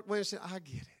of you work Wednesday, I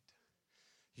get it.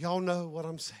 Y'all know what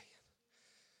I'm saying.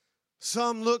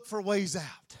 Some look for ways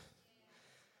out.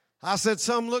 I said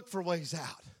some look for ways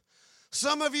out.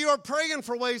 Some of you are praying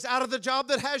for ways out of the job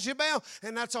that has you bound,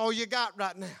 and that's all you got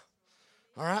right now.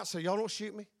 All right, so y'all don't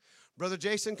shoot me. Brother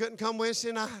Jason couldn't come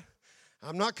Wednesday night.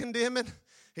 I'm not condemning.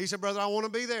 He said, brother, I want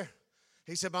to be there.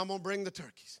 He said, but I'm going to bring the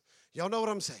turkeys. Y'all know what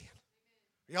I'm saying.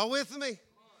 Y'all with me?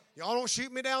 Y'all don't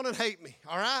shoot me down and hate me,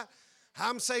 all right?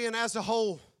 I'm saying as a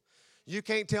whole, you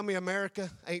can't tell me America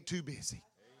ain't too busy.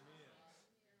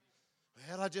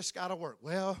 Well, I just got to work.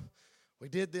 Well, we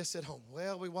did this at home.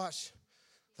 Well, we watched.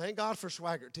 Thank God for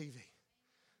Swaggart TV.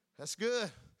 That's good,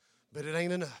 but it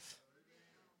ain't enough.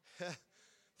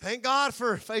 Thank God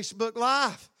for Facebook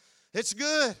Live. It's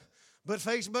good. But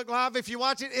Facebook Live, if you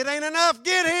watch it, it ain't enough.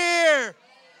 Get here.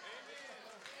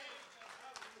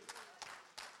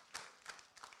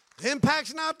 The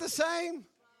impact's not the same.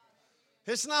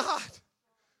 It's not.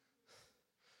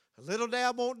 A little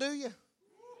dab won't do you.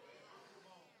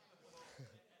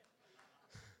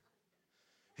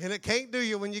 And it can't do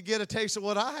you when you get a taste of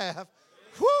what I have.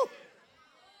 Whew.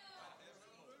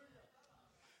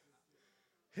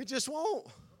 It just won't.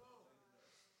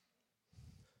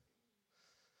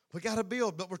 We got to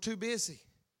build, but we're too busy.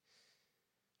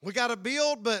 We got to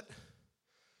build, but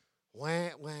wah.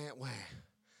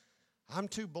 I'm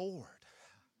too bored.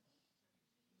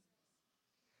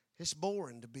 It's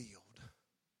boring to build.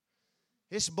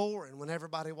 It's boring when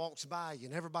everybody walks by you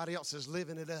and everybody else is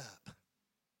living it up.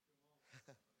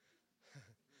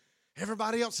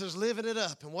 Everybody else is living it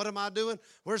up. And what am I doing?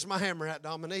 Where's my hammer at,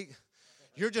 Dominique?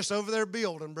 You're just over there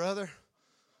building, brother.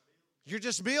 You're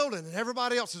just building, and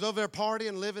everybody else is over there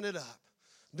partying, living it up,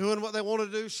 doing what they want to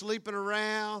do, sleeping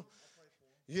around.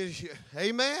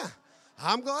 Amen.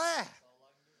 I'm glad.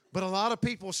 But a lot of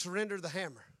people surrender the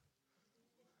hammer.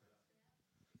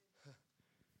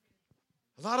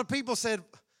 A lot of people said,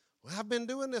 well, I've been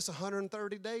doing this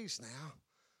 130 days now.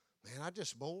 Man, I'm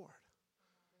just bored.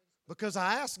 Because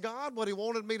I asked God what He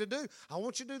wanted me to do. I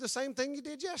want you to do the same thing you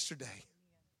did yesterday.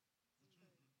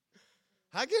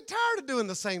 I get tired of doing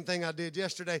the same thing I did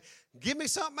yesterday. Give me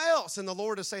something else. And the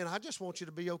Lord is saying, I just want you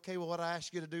to be okay with what I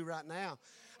ask you to do right now.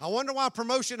 I wonder why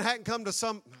promotion hadn't come to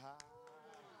some.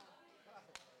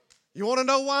 You want to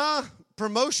know why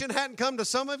promotion hadn't come to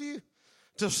some of you?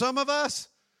 To some of us?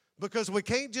 Because we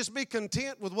can't just be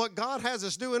content with what God has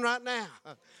us doing right now.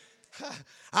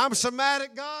 I'm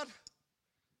somatic, God.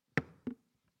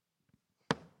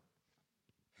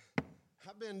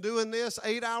 I've been doing this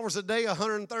 8 hours a day,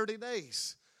 130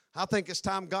 days. I think it's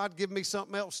time God give me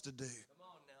something else to do. Come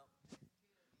on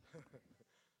now.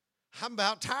 I'm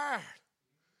about tired.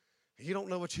 You don't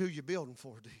know who you're building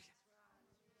for, do you?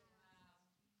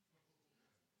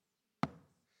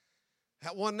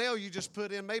 That one nail you just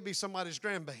put in may be somebody's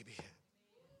grandbaby.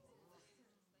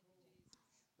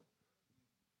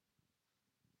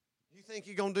 You think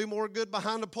you're going to do more good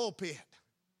behind the pulpit.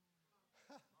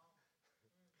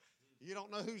 You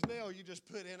don't know whose nail you just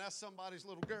put in. That's somebody's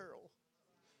little girl.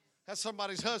 That's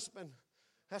somebody's husband.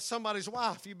 That's somebody's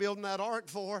wife you building that ark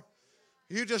for.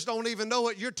 You just don't even know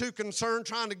it. You're too concerned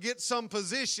trying to get some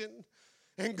position.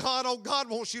 And God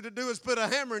wants you to do is put a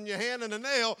hammer in your hand and a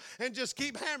nail and just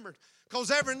keep hammering. Because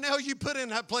every nail you put in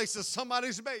that place is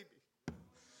somebody's baby.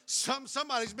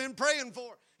 Somebody's been praying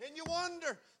for. And you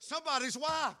wonder, somebody's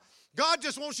wife. God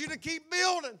just wants you to keep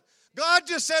building. God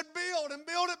just said build and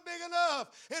build it big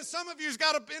enough. And some of you's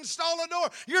got to install a door.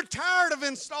 You're tired of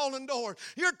installing doors.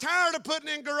 You're tired of putting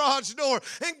in garage door.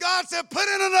 And God said put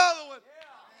in another one.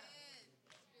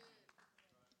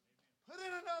 Put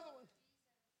in another one.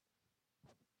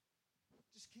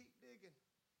 Just keep digging.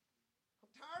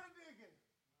 I'm tired of digging.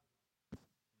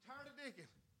 Tired of digging.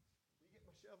 You get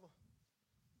my shovel?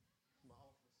 My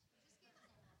office.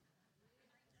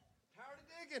 Tired of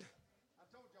digging. I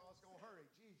told y'all it's going to hurry.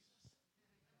 Jesus.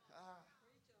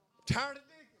 Tired of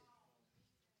digging.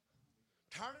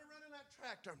 Tired of running that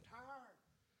tractor. I'm tired.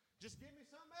 Just give me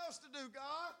something else to do,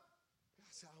 God. God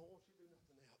said, I don't want you to do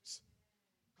nothing else.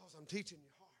 Because I'm teaching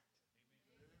your heart.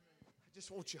 I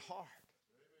just want your heart.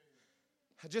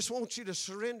 I just want you to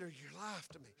surrender your life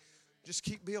to me. Just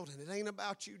keep building. It ain't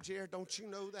about you, Jared. Don't you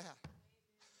know that?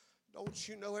 Don't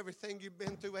you know everything you've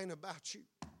been through ain't about you?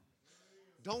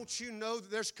 Don't you know that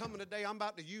there's coming a day I'm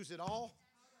about to use it all?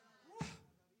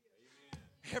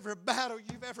 Every battle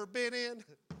you've ever been in,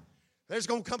 there's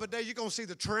going to come a day you're going to see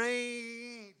the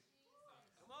train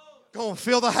going to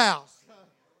fill the house.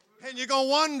 And you're going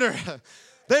to wonder,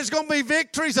 there's going to be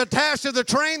victories attached to the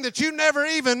train that you never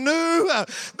even knew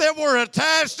that were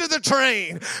attached to the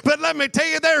train. But let me tell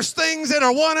you, there's things that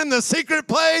are won in the secret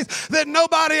place that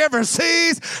nobody ever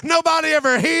sees, nobody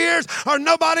ever hears, or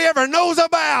nobody ever knows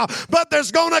about. But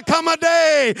there's going to come a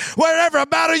day where every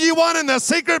battle you won in the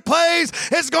secret place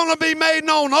is going to be made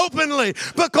known openly,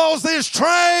 because this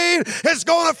train is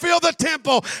going to fill the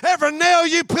temple. Every nail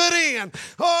you put in,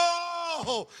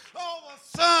 a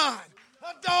son,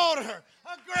 a daughter,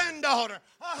 a granddaughter,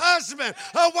 a husband,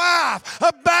 a wife,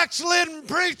 a backslidden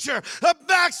preacher, a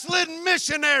backslidden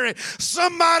missionary,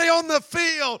 somebody on the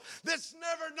field that's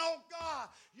never known God,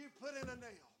 you put in a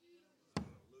nail.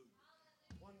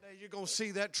 One day you're going to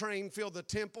see that train fill the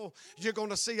temple. You're going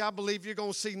to see, I believe you're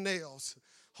going to see nails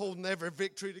holding every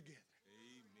victory together.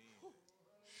 Amen.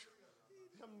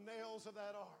 Them nails of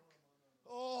that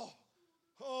ark.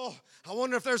 I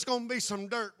wonder if there's going to be some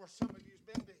dirt where some of you's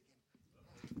been digging.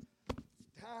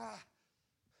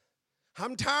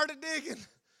 I'm tired of digging.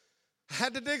 I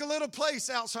had to dig a little place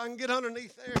out so I can get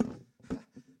underneath there.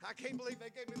 I can't believe they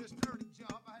gave me this dirty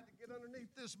job. I had to get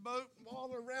underneath this boat and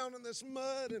walk around in this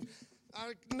mud, and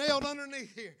I nailed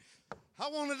underneath here. I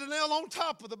wanted to nail on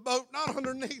top of the boat, not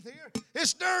underneath here.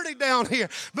 It's dirty down here.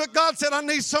 But God said, I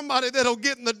need somebody that'll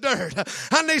get in the dirt.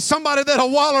 I need somebody that'll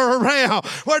waller around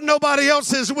where nobody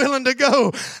else is willing to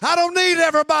go. I don't need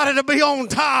everybody to be on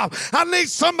top. I need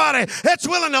somebody that's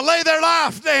willing to lay their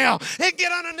life down and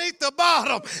get underneath the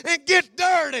bottom and get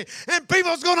dirty. And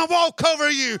people's going to walk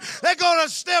over you. They're going to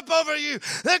step over you.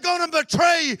 They're going to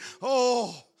betray you.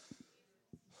 Oh.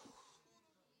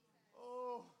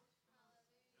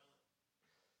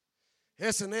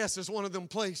 S&S is one of them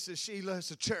places, Sheila, it's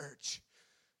a church.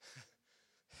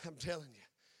 I'm telling you,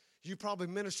 you probably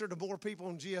minister to more people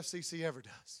than GFCC ever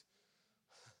does.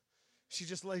 She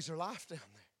just lays her life down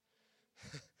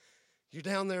there. You're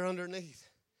down there underneath.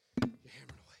 You're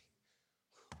hammering away.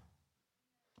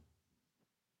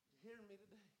 You hearing me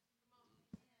today?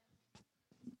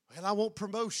 Well, I want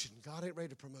promotion. God ain't ready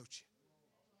to promote you.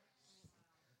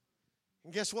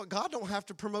 And guess what? God don't have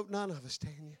to promote none of us,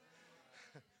 Tanya.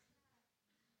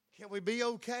 Can we be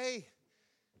okay?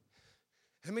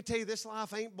 Let me tell you, this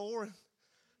life ain't boring.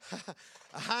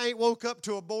 I ain't woke up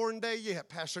to a boring day yet,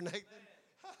 Pastor Nathan.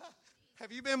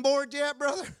 Have you been bored yet,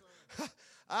 brother?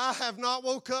 I have not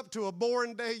woke up to a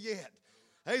boring day yet.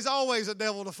 There's always a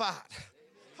devil to fight.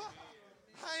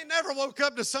 I ain't never woke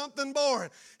up to something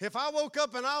boring. If I woke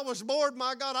up and I was bored,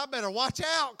 my God, I better watch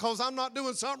out because I'm not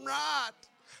doing something right.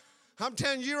 I'm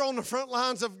telling you, you're on the front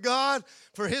lines of God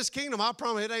for His kingdom. I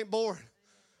promise it ain't boring.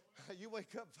 You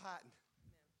wake up fighting.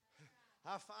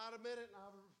 I fight a minute and I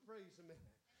praise a minute.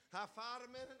 I fight a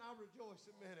minute and I rejoice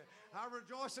a minute. I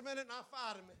rejoice a minute and I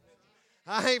fight a minute.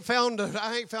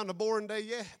 I ain't found a boring day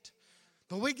yet.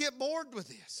 But we get bored with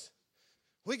this.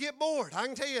 We get bored. I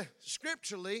can tell you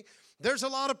scripturally, there's a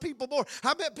lot of people bored.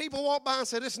 I bet people walk by and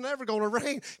say, it's never going to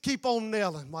rain. Keep on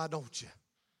nailing. Why don't you?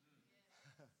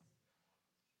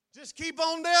 Just keep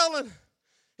on nailing.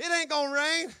 It ain't going to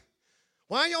rain.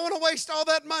 Why you want to waste all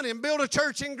that money and build a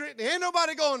church in Gritney? Ain't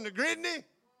nobody going to Gritney.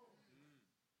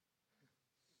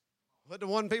 What the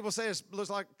one people say is looks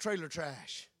like trailer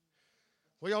trash.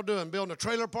 What y'all doing? Building a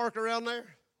trailer park around there?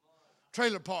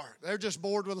 Trailer park. They're just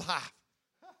bored with life.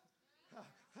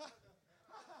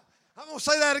 I'm going to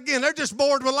say that again. They're just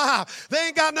bored with life. They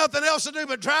ain't got nothing else to do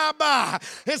but drive by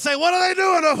and say, what are they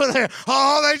doing over there?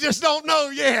 Oh, they just don't know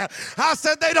yet. I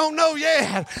said they don't know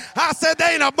yet. I said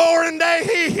they ain't a boring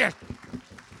day here.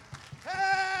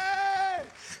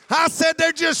 I said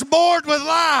they're just bored with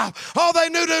life. All they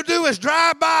knew to do is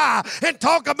drive by and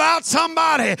talk about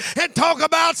somebody and talk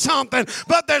about something.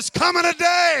 But there's coming a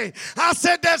day. I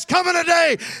said there's coming a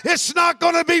day. It's not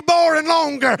going to be boring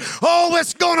longer. Oh,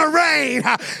 it's going to rain.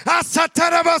 I said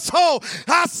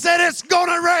it's going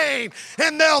to rain.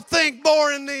 And they'll think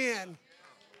boring then.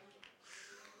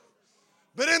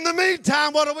 But in the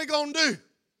meantime, what are we going to do?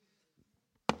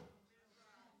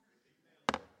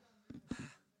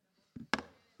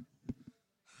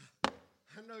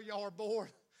 Y'all are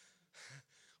bored.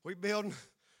 We building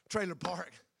trailer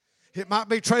park. It might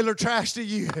be trailer trash to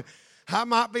you. I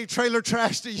might be trailer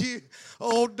trash to you.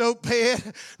 Old dope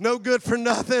head, no good for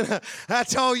nothing.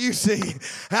 That's all you see.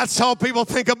 That's all people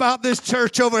think about this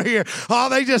church over here. Oh,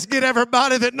 they just get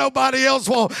everybody that nobody else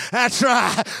wants. That's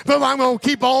right. But I'm going to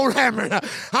keep on hammering.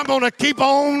 I'm going to keep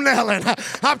on nailing.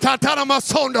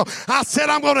 I said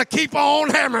I'm going to keep on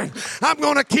hammering. I'm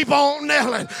going to keep on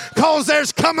nailing because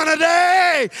there's coming a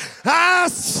day. I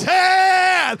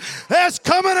said there's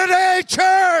coming a day,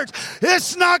 church.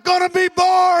 It's not going to be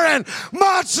boring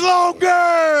much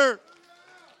longer.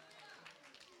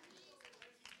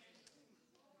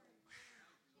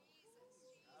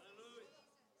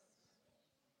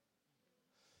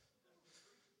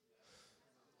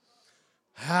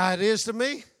 How it is to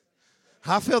me,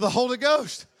 I feel the Holy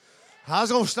Ghost. I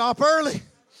was going to stop early.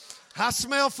 I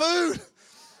smell food,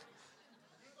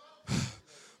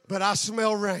 but I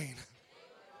smell rain.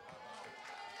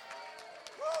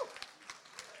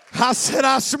 I said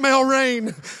I smell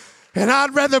rain. And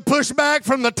I'd rather push back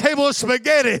from the table of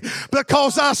spaghetti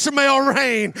because I smell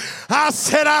rain. I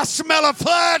said I smell a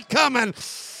flood coming.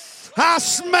 I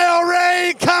smell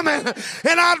rain coming.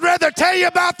 And I'd rather tell you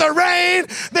about the rain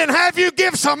than have you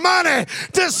give some money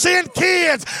to send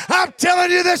kids. I'm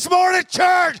telling you this morning,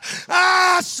 church,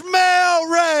 I smell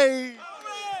rain.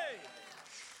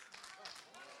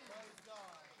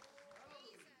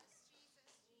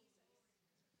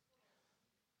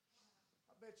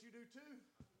 I bet you do too.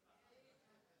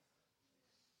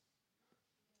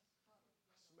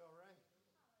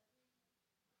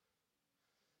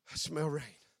 I smell rain.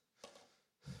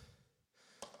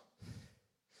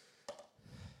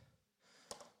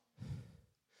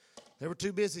 They were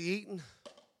too busy eating,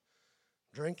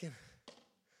 drinking.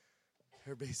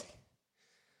 They're busy.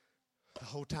 The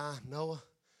whole time, Noah,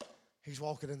 he's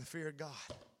walking in the fear of God.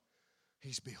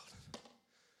 He's building.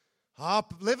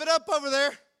 Live it up over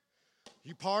there.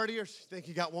 You partiers, think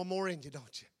you got one more in you,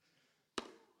 don't you?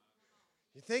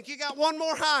 You think you got one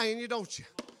more high in you, don't you?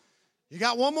 You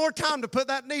got one more time to put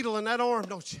that needle in that arm,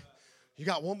 don't you? You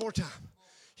got one more time.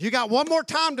 You got one more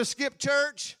time to skip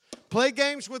church, play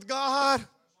games with God.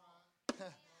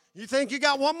 You think you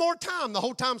got one more time the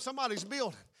whole time somebody's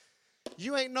building.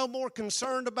 You ain't no more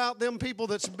concerned about them people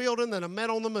that's building than a man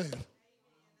on the moon.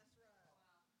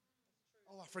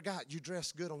 Oh, I forgot, you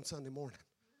dress good on Sunday morning.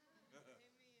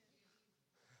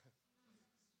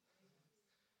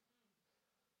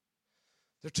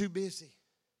 They're too busy.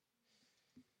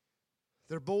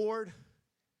 They're bored.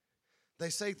 They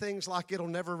say things like it'll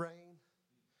never rain.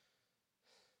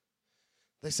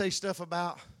 They say stuff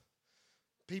about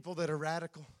people that are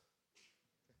radical.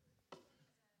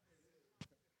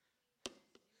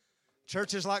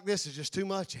 Churches like this is just too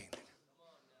much, ain't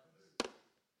it?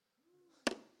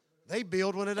 They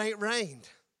build when it ain't rained.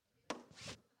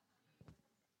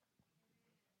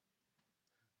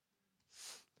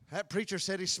 That preacher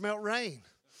said he smelt rain.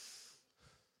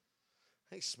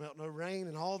 He smelt no rain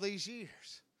in all these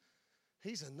years.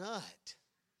 He's a nut.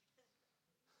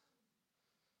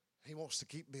 He wants to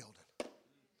keep building.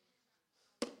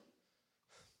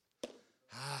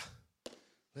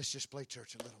 Let's just play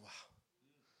church a little while.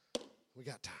 We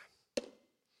got time.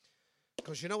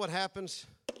 Because you know what happens?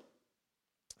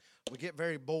 We get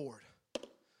very bored.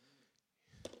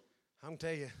 I'm going to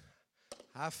tell you,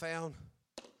 I found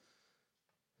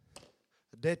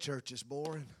a dead church is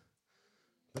boring,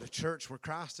 but a church where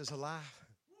Christ is alive,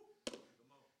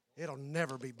 it'll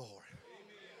never be boring.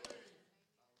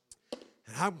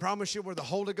 And I can promise you, where the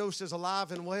Holy Ghost is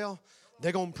alive and well,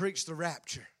 they're going to preach the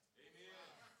rapture.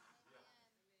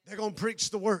 They're going to preach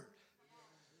the word.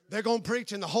 They're going to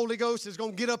preach, and the Holy Ghost is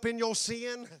going to get up in your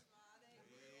sin.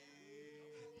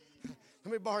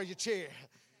 Let me borrow your chair.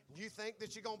 You think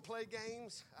that you're going to play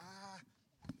games?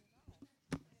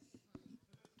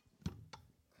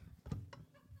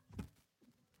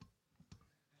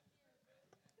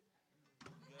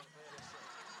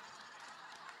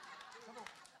 Come on,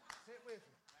 sit with me.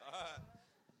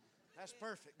 That's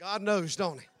perfect. God knows,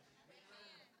 don't He?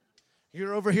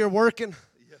 You're over here working.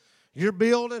 You're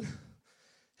building.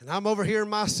 And I'm over here in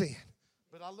my sin.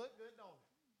 But I look good, don't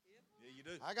I? Yeah, you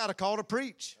do. I got a call to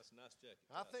preach. That's a nice jacket.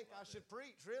 I think I should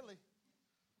preach, really.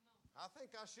 I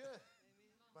think I should.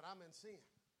 But I'm in sin.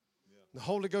 Yeah. The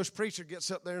Holy Ghost preacher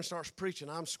gets up there and starts preaching.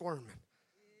 I'm squirming.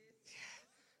 Yeah.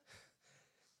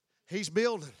 He's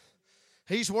building.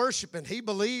 He's worshiping. He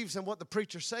believes in what the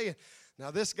preacher's saying. Now,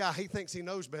 this guy, he thinks he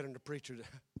knows better than the preacher.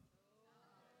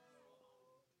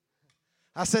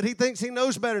 I said, he thinks he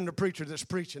knows better than the preacher that's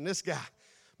preaching, this guy.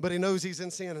 But he knows he's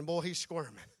in sin, and boy, he's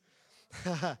squirming.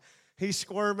 He's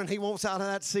squirming. He wants out of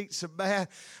that seat so bad.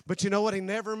 But you know what? He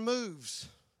never moves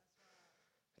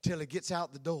until he gets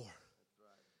out the door.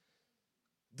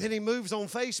 Then he moves on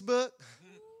Facebook.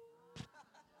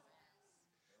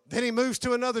 Then he moves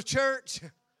to another church.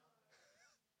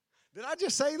 Did I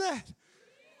just say that?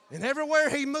 And everywhere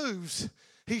he moves,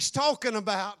 he's talking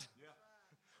about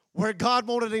where God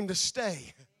wanted him to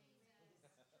stay.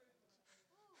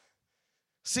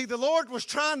 See, the Lord was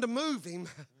trying to move him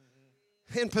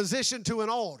in position to an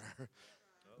altar.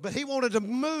 But he wanted to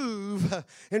move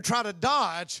and try to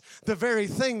dodge the very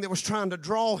thing that was trying to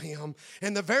draw him.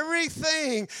 And the very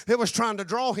thing that was trying to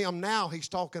draw him, now he's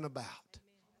talking about.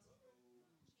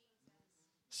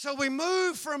 So we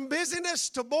move from busyness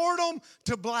to boredom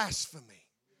to blasphemy.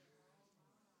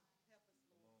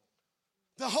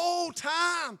 The whole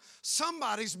time,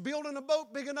 somebody's building a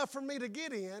boat big enough for me to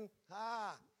get in.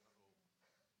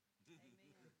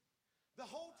 The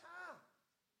whole time.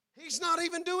 He's not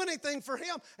even doing anything for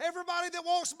him. Everybody that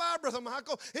walks by Brother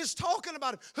Michael is talking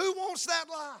about him. Who wants that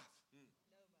life?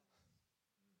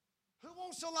 Who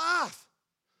wants a life?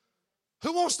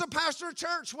 Who wants to pastor a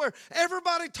church where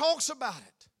everybody talks about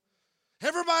it?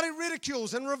 Everybody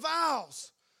ridicules and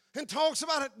reviles and talks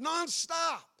about it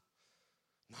nonstop.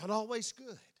 Not always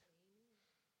good.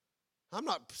 I'm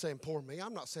not saying poor me.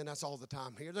 I'm not saying that's all the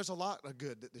time here. There's a lot of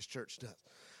good that this church does.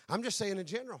 I'm just saying in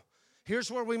general.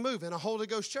 Here's where we move in a Holy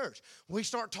Ghost church. We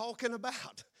start talking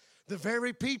about the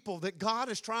very people that God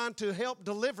is trying to help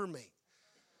deliver me.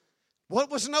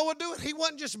 What was Noah doing? He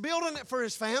wasn't just building it for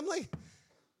his family.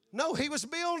 No, he was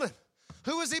building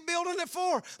Who was he building it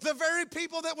for? The very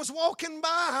people that was walking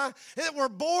by that were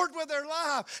bored with their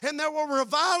life and they were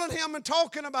reviling him and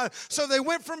talking about it. So they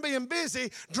went from being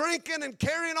busy, drinking and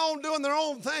carrying on, doing their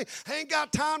own thing. Ain't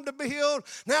got time to build.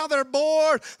 Now they're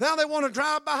bored. Now they want to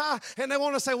drive by and they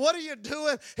want to say, what are you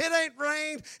doing? It ain't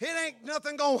rained. It ain't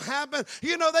nothing going to happen.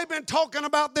 You know, they've been talking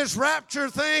about this rapture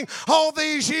thing all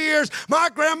these years. My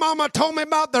grandmama told me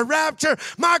about the rapture.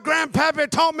 My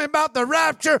grandpappy told me about the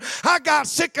rapture. I got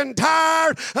sick and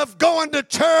tired of going to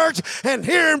church and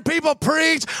hearing people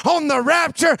preach on the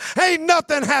rapture. Ain't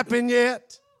nothing happened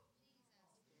yet.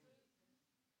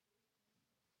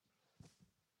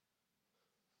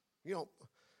 You know,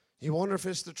 you wonder if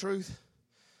it's the truth?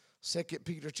 2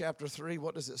 Peter chapter 3,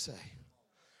 what does it say?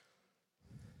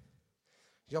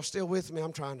 Y'all still with me?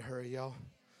 I'm trying to hurry, y'all.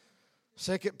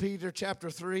 2 Peter chapter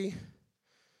 3.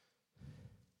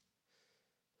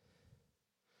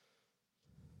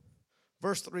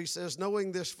 Verse 3 says,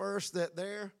 knowing this first, that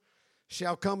there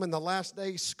shall come in the last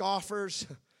days scoffers,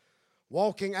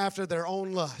 walking after their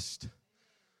own lust.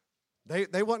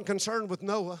 They wasn't concerned with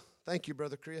Noah. Thank you,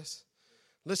 Brother Chris.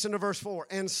 Listen to verse 4.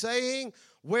 And saying,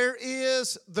 where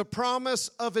is the promise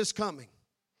of his coming?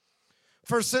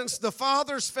 For since the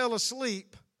fathers fell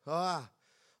asleep,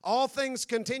 all things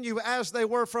continue as they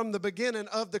were from the beginning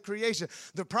of the creation.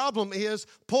 The problem is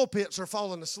pulpits are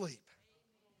falling asleep.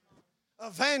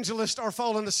 Evangelists are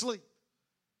falling asleep.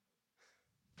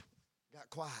 Got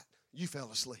quiet. You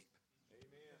fell asleep.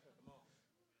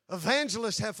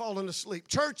 Evangelists have fallen asleep.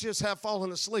 Churches have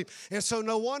fallen asleep. And so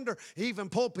no wonder even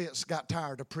pulpits got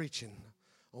tired of preaching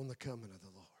on the coming of the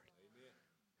Lord.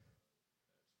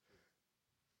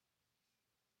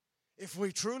 If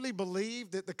we truly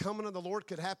believed that the coming of the Lord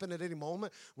could happen at any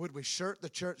moment, would we shut the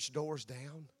church doors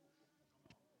down?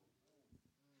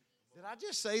 Did I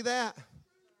just say that?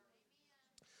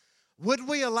 Would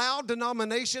we allow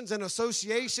denominations and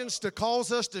associations to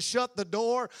cause us to shut the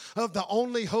door of the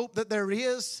only hope that there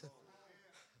is?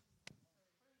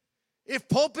 If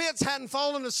pulpits hadn't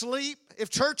fallen asleep, if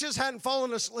churches hadn't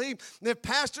fallen asleep, if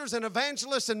pastors and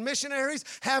evangelists and missionaries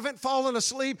haven't fallen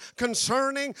asleep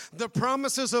concerning the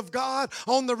promises of God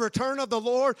on the return of the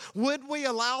Lord, would we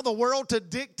allow the world to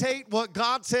dictate what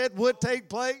God said would take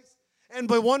place? And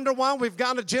we wonder why we've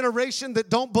got a generation that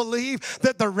don't believe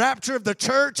that the rapture of the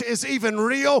church is even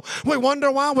real. We wonder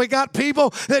why we got people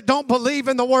that don't believe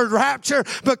in the word rapture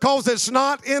because it's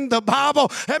not in the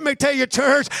Bible. Let me tell you,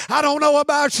 church, I don't know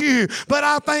about you, but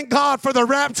I thank God for the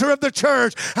rapture of the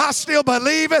church. I still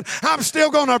believe it. I'm still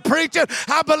going to preach it.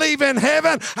 I believe in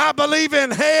heaven. I believe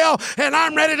in hell. And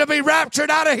I'm ready to be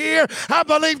raptured out of here. I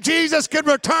believe Jesus could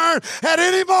return at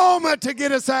any moment to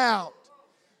get us out.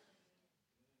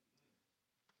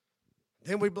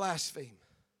 Then we blaspheme.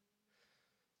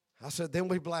 I said, then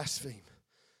we blaspheme.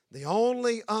 The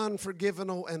only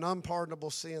unforgivable and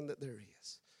unpardonable sin that there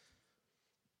is.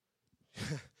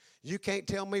 You can't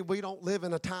tell me we don't live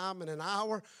in a time and an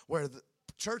hour where the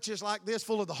churches like this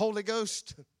full of the Holy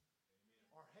Ghost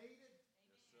are hated,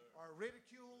 are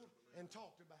ridiculed, and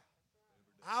talked about.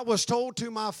 I was told to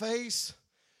my face,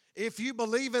 if you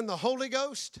believe in the Holy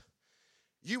Ghost,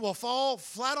 you will fall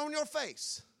flat on your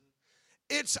face.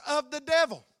 It's of the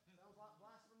devil.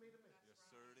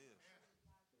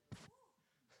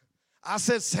 I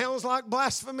said, sounds like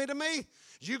blasphemy to me.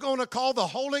 You're going to call the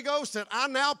Holy Ghost that I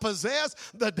now possess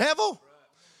the devil?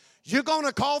 You're going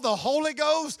to call the Holy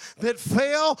Ghost that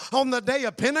fell on the day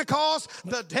of Pentecost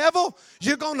the devil?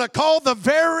 You're going to call the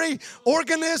very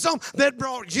organism that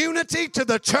brought unity to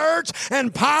the church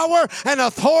and power and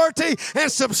authority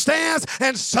and substance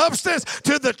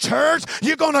to the church?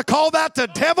 You're going to call that the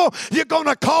devil? You're going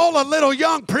to call a little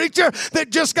young preacher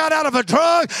that just got out of a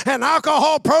drug and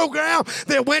alcohol program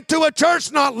that went to a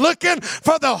church not looking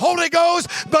for the Holy Ghost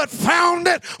but found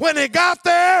it when he got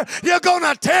there? You're going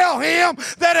to tell him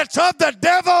that it's of the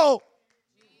devil.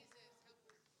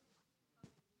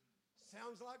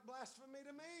 Sounds like blasphemy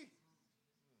to me.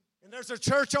 And there's a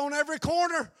church on every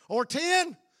corner or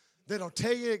 10 that'll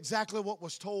tell you exactly what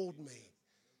was told me.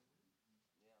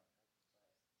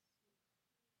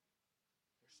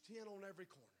 There's 10 on every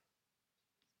corner.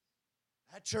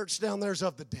 That church down there is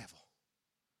of the devil.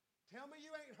 Tell me you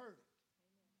ain't heard it.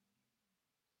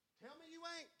 Tell me you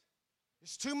ain't.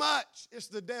 It's too much. It's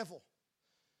the devil.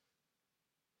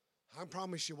 I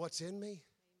promise you what's in me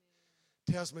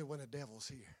tells me when a devil's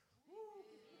here.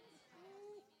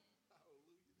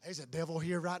 There's a devil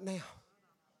here right now.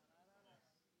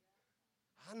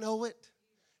 I know it.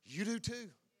 You do too.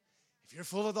 If you're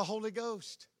full of the Holy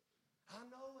Ghost, I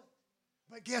know it.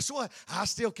 But guess what? I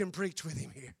still can preach with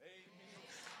him here.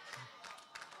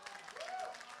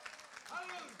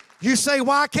 You say,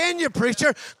 why can you,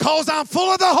 preacher? Because I'm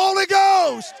full of the Holy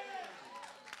Ghost.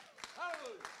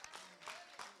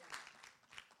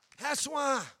 That's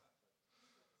why.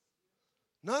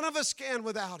 None of us can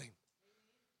without him.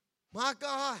 My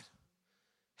God.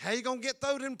 How you going to get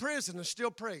thrown in prison and still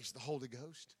praise the Holy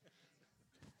Ghost?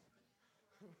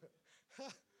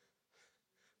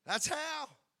 That's how.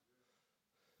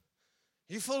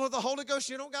 You full of the Holy Ghost,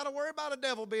 you don't got to worry about a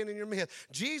devil being in your midst.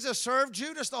 Jesus served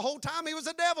Judas the whole time he was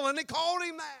a devil, and he called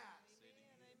him that.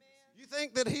 You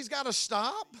think that he's got to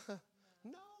stop? No. Do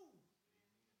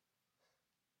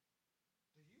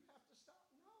you have to stop?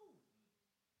 No.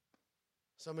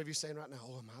 Some of you saying right now,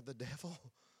 oh, am I the devil?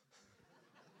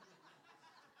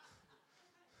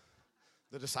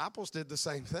 The disciples did the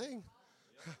same thing.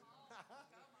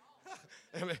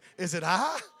 Is it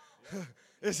I?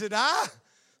 Is it I?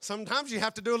 Sometimes you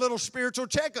have to do a little spiritual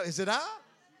checkup. Is it I?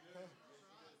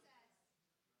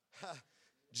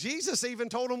 Jesus even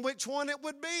told them which one it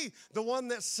would be. The one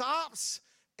that stops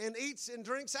and eats and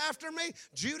drinks after me.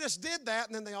 Judas did that,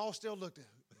 and then they all still looked at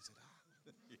him. Is it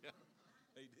I? Yeah,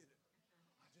 they did it.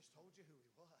 I just told you who he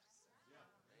was.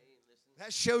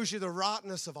 That shows you the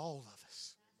rottenness of all of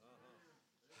us.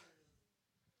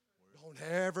 Don't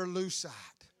ever lose sight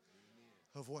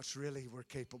of what's really we're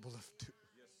capable of doing.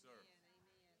 Yes, sir.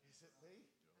 Is it me?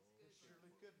 It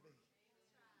surely could be.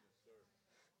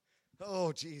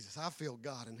 Oh, Jesus, I feel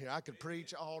God in here. I could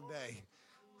preach all day.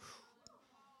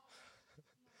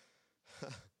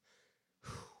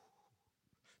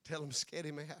 Tell him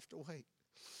Sketty may have to wait.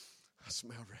 I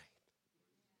smell rain.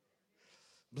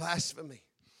 Blasphemy.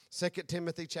 2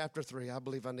 Timothy chapter 3. I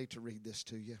believe I need to read this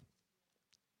to you.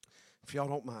 If y'all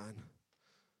don't mind.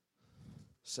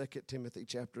 2 Timothy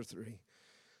chapter 3.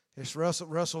 It's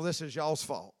Russell, this is y'all's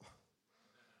fault.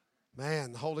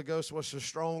 Man, the Holy Ghost was so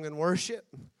strong in worship.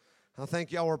 I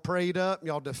think y'all were prayed up.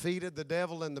 Y'all defeated the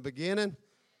devil in the beginning.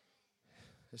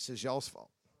 This is y'all's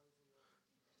fault.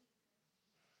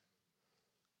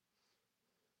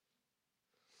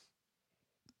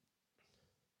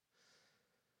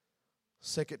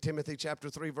 Second Timothy chapter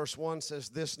 3 verse 1 says,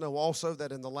 this know also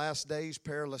that in the last days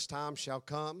perilous times shall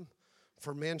come.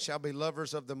 For men shall be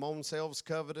lovers of them own selves,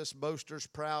 covetous, boasters,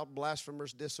 proud,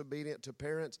 blasphemers, disobedient to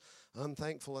parents,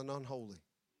 unthankful and unholy.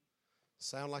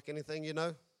 Sound like anything you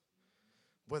know?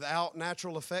 Without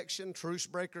natural affection, truce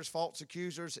breakers, false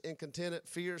accusers, incontinent,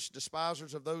 fierce,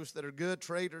 despisers of those that are good,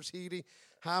 traitors, heady,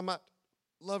 high-minded,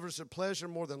 lovers of pleasure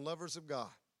more than lovers of God.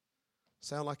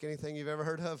 Sound like anything you've ever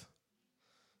heard of?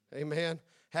 Amen.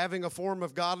 Having a form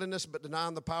of godliness, but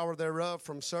denying the power thereof,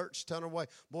 from search, turn away.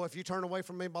 Boy, if you turn away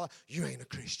from me, you ain't a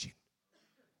Christian.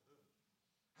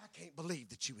 I can't believe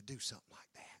that you would do something like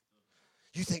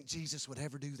that. You think Jesus would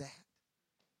ever do that?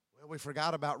 Well, we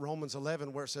forgot about Romans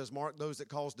 11 where it says, mark those that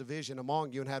cause division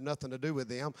among you and have nothing to do with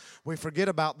them. We forget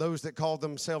about those that call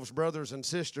themselves brothers and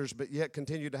sisters, but yet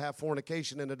continue to have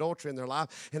fornication and adultery in their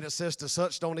life. And it says to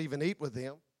such don't even eat with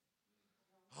them.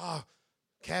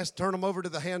 Turn them over to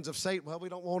the hands of Satan. Well, we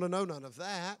don't want to know none of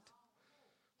that.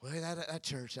 Well, that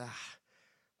church,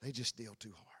 they just deal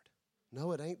too hard.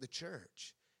 No, it ain't the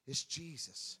church. It's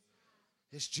Jesus.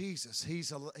 It's Jesus.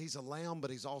 He's a lamb, but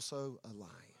he's also a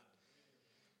lion.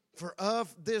 For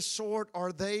of this sort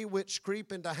are they which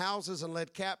creep into houses and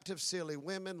led captive silly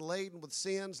women, laden with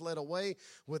sins, led away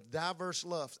with diverse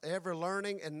lusts, ever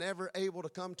learning and never able to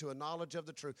come to a knowledge of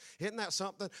the truth. Isn't that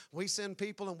something? We send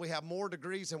people and we have more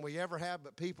degrees than we ever have,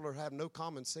 but people have no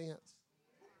common sense.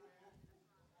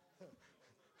 Does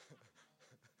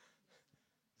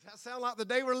that sound like the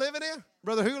day we're living in?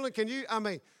 Brother Hoolan,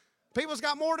 people's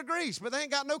got more degrees, but they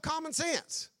ain't got no common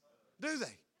sense, do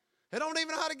they? They don't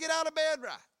even know how to get out of bed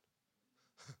right.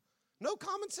 No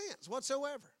common sense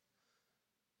whatsoever.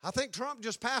 I think Trump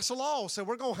just passed a law, said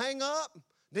we're going to hang up,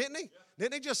 didn't he?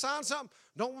 Didn't he just sign something?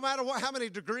 Don't matter how many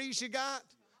degrees you got,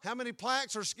 how many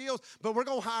plaques or skills, but we're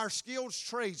going to hire skilled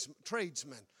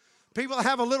tradesmen, people that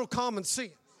have a little common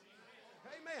sense.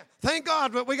 Amen. Thank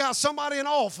God that we got somebody in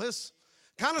office.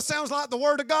 Kind of sounds like the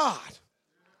Word of God.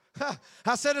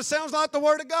 I said it sounds like the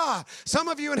Word of God. Some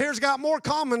of you in here's got more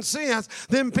common sense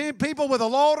than people with a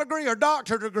law degree or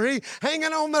doctorate degree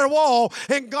hanging on their wall,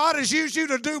 and God has used you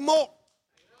to do more.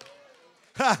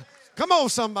 Come on,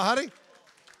 somebody.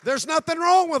 There's nothing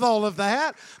wrong with all of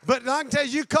that, but I can tell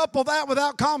you couple that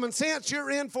without common sense, you're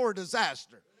in for a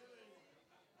disaster.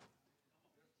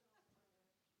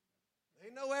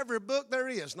 They know every book there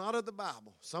is, not of the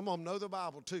Bible. Some of them know the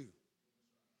Bible too.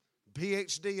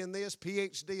 PhD in this,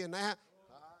 PhD in that.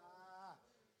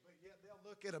 But yet they'll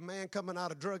look at a man coming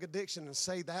out of drug addiction and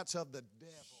say that's of the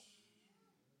devil.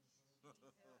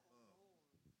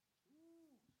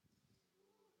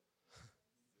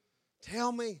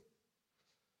 Tell me.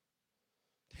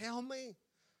 Tell me.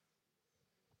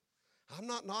 I'm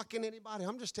not knocking anybody.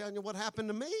 I'm just telling you what happened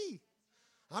to me.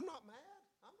 I'm not mad.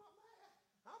 I'm not mad.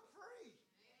 I'm free.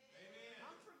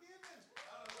 I'm forgiven.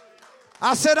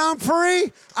 I said I'm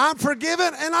free, I'm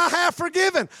forgiven, and I have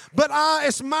forgiven. But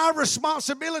it's my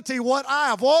responsibility what I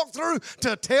have walked through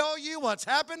to tell you what's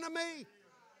happened to me.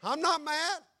 I'm not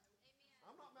mad.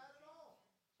 I'm not mad at all.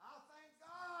 I thank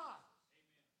God.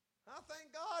 I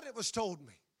thank God it was told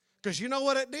me. Because you know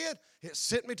what it did? It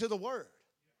sent me to the Word.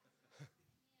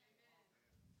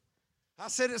 I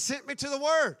said it sent me to the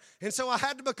Word. And so I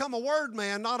had to become a Word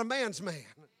man, not a man's man.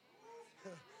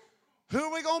 Who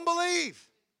are we going to believe?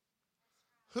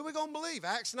 Who are we going to believe?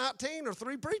 Acts 19 or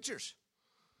 3 preachers?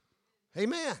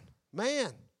 Amen.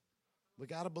 Man, we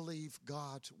got to believe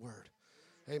God's Word.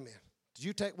 Amen. Did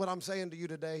you take what I'm saying to you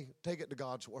today? Take it to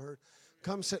God's Word.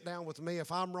 Come sit down with me.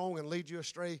 If I'm wrong and lead you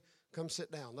astray, come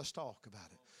sit down. Let's talk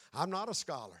about it. I'm not a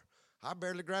scholar. I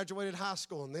barely graduated high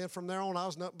school, and then from there on, I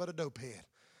was nothing but a dopehead.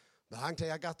 But I can tell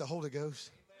you, I got the Holy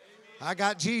Ghost. I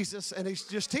got Jesus, and He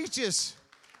just teaches.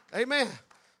 Amen.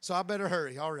 So I better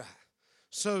hurry. All right.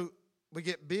 So we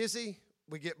get busy,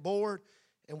 we get bored,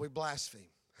 and we blaspheme.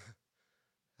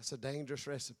 That's a dangerous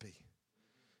recipe.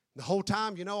 The whole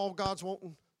time, you know all God's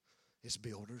wanting is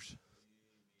builders.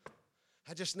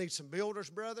 I just need some builders,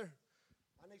 brother.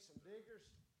 I need some diggers.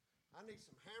 I need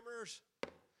some hammerers.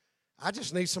 I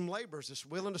just need some laborers that's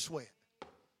willing to sweat.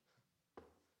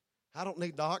 I don't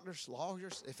need doctors,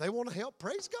 lawyers. If they want to help,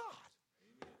 praise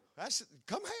God.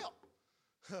 Come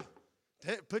help.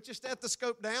 Put your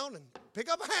stethoscope down and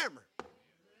pick up a hammer.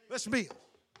 Let's build.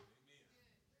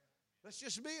 Let's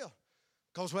just build.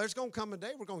 Because there's going to come a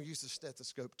day we're going to use the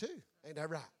stethoscope too. Ain't that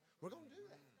right? We're going to do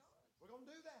that. We're going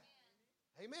to do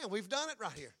that. Amen. We've done it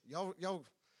right here. Y'all. All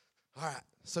right.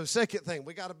 So second thing,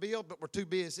 we got to build, but we're too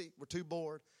busy. We're too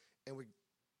bored. And we're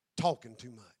talking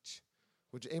too much.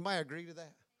 Would anybody agree to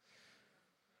that?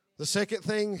 The second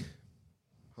thing,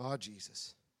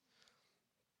 Jesus.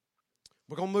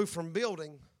 We're going to move from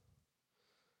building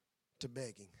to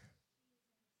begging.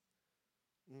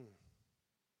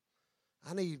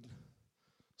 I need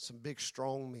some big,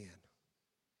 strong men.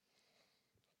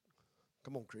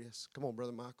 Come on, Chris. Come on,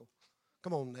 Brother Michael.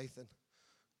 Come on, Nathan.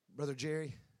 Brother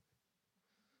Jerry.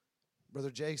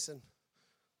 Brother Jason.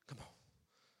 Come on.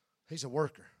 He's a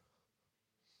worker.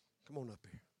 Come on up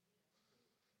here.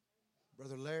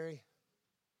 Brother Larry.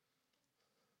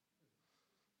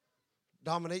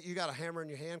 Dominique, you got a hammer in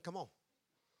your hand? Come on.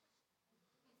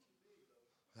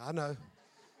 I know.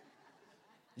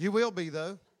 You will be,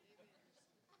 though.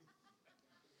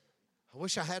 I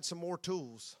wish I had some more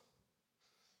tools.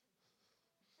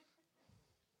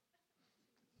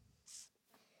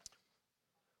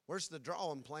 Where's the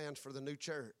drawing plans for the new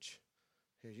church?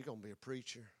 Here, you're going to be a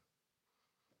preacher.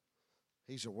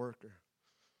 He's a worker.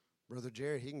 Brother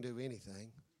Jerry, he can do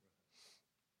anything.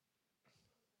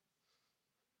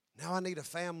 Now I need a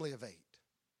family of 8.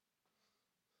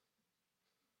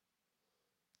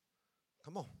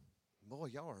 Come on. Boy,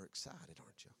 y'all are excited,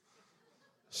 aren't you?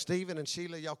 Stephen and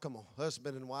Sheila, y'all come on.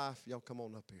 Husband and wife, y'all come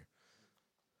on up here.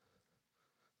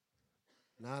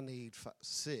 Now I need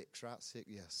 6, right? 6,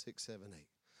 yeah, 6, 7, 8.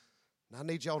 Now I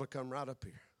need y'all to come right up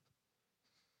here.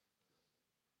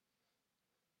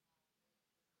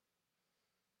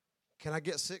 Can I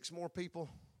get 6 more people,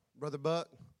 Brother Buck?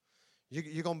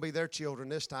 You're going to be their children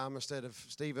this time instead of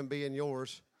Stephen being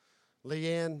yours.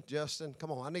 Leanne, Justin,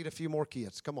 come on. I need a few more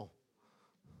kids. Come on.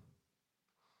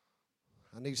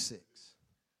 I need 6.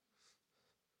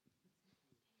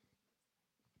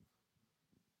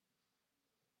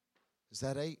 Is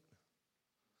that 8?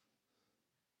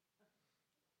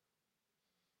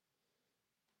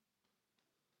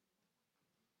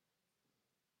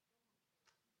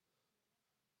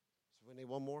 So we need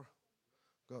one more?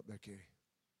 Go up there, Kerry.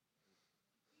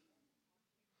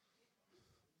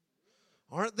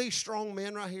 Aren't these strong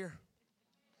men right here?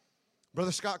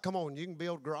 Brother Scott, come on. You can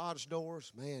build garage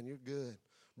doors. Man, you're good.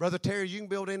 Brother Terry, you can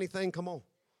build anything. Come on.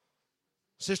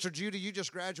 Sister Judy, you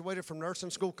just graduated from nursing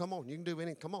school. Come on. You can do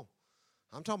anything. Come on.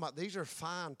 I'm talking about these are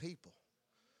fine people.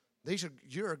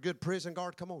 You're a good prison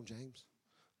guard. Come on, James.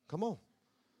 Come on.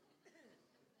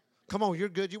 Come on, you're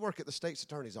good. You work at the state's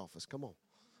attorney's office. Come on.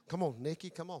 Come on, Nikki.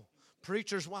 Come on.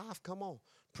 Preacher's wife. Come on.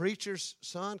 Preacher's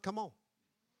son. Come on.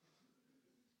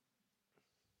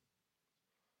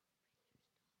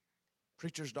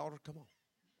 Preacher's daughter, come on.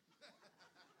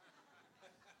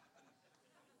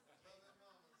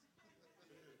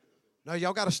 No,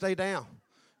 y'all got to stay down.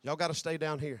 Y'all got to stay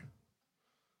down here.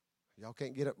 Y'all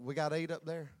can't get up. We got 8 up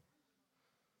there.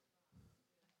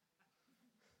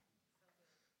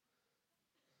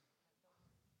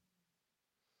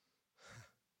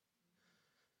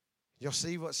 You'll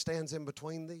see what stands in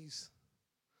between these?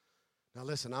 Now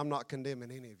listen, I'm not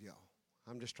condemning any of y'all.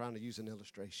 I'm just trying to use an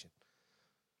illustration.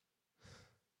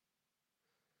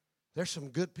 There's some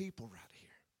good people right here.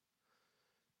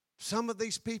 Some of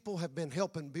these people have been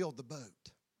helping build the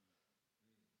boat.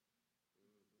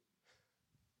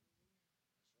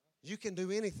 You can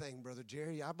do anything, Brother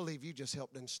Jerry. I believe you just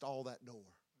helped install that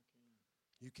door.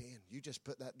 You can. You just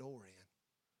put that door in.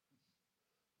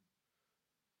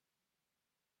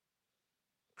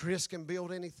 Chris can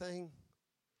build anything.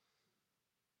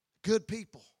 Good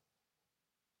people.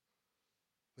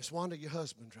 Miss Wanda, your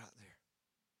husband's right there.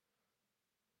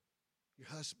 Your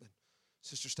husband.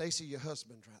 Sister Stacy, your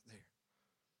husband's right there.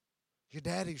 Your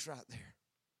daddy's right there.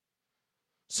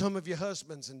 Some of your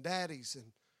husbands and daddies and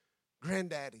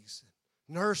granddaddies and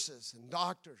nurses and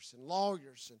doctors and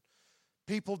lawyers and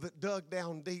people that dug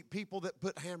down deep, people that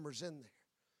put hammers in there.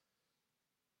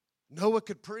 Noah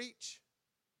could preach.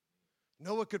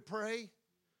 Noah could pray.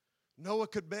 Noah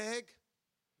could beg.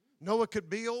 Noah could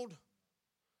build.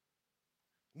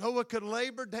 Noah could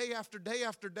labor day after day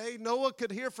after day. Noah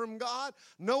could hear from God.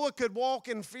 Noah could walk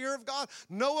in fear of God.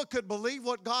 Noah could believe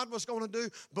what God was going to do.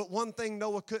 But one thing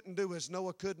Noah couldn't do is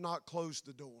Noah could not close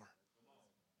the door.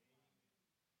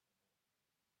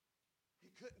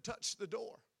 He couldn't touch the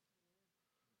door.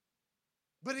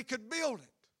 But he could build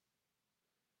it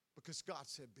because God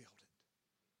said build it.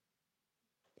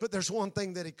 But there's one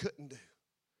thing that he couldn't do,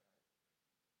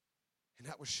 and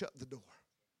that was shut the door.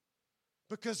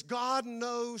 Because God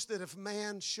knows that if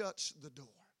man shuts the door,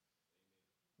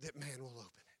 that man will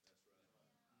open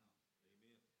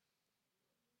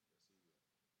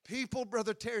it. People,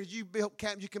 Brother Terry, you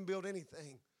can build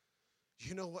anything.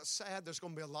 You know what's sad? There's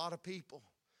going to be a lot of people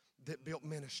that built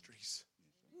ministries,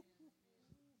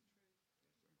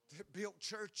 that built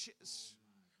churches,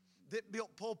 that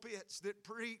built pulpits, that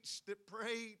preached, that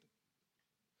prayed.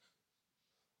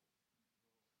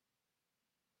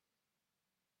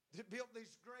 That built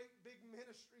these great big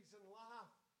ministries in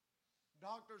life.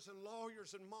 Doctors and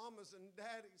lawyers and mamas and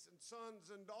daddies and sons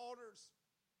and daughters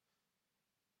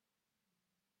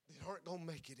that aren't going to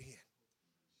make it in.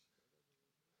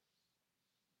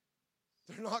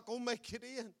 They're not going to make it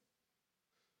in.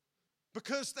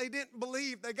 Because they didn't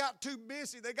believe. They got too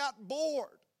busy. They got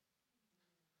bored.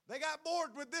 They got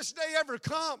bored with this day ever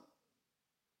come.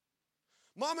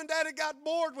 Mom and Daddy got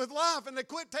bored with life and they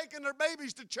quit taking their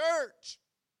babies to church.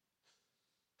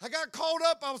 I got caught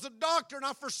up. I was a doctor and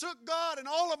I forsook God and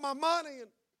all of my money and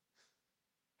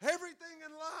everything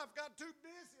in life. Got too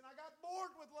busy and I got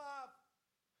bored with life.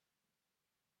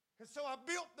 And so I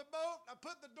built the boat. I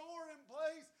put the door in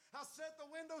place. I set the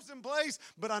windows in place.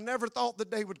 But I never thought the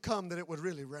day would come that it would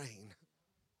really rain.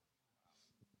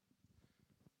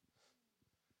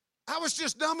 I was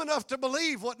just dumb enough to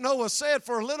believe what Noah said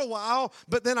for a little while,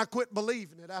 but then I quit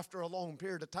believing it after a long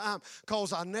period of time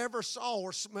because I never saw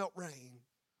or smelt rain.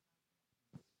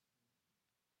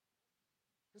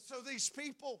 And so these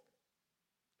people,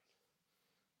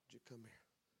 would you come here?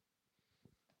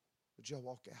 Would y'all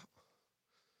walk out?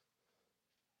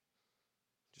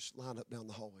 Just line up down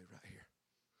the hallway right here.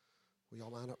 Will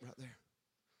y'all line up right there?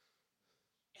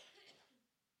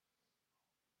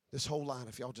 This whole line,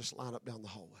 if y'all just line up down the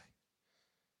hallway.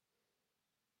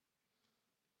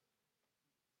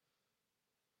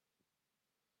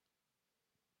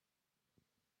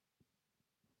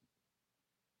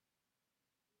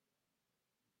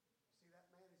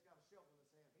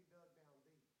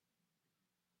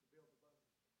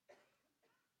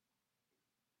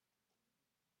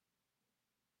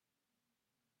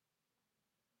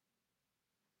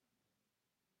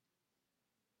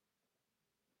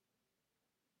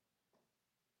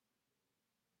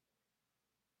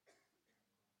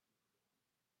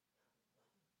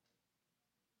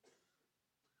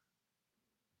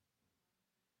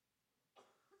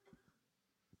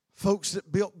 Folks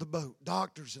that built the boat,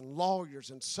 doctors and lawyers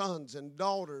and sons and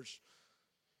daughters.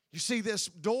 You see, this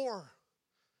door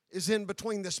is in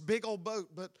between this big old boat,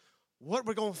 but what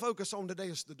we're going to focus on today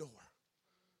is the door.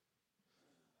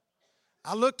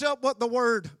 I looked up what the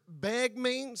word beg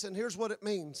means, and here's what it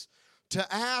means.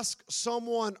 To ask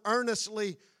someone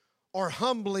earnestly or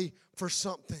humbly for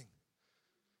something.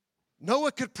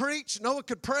 Noah could preach, Noah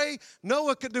could pray,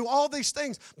 Noah could do all these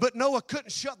things, but Noah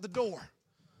couldn't shut the door.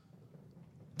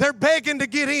 They're begging to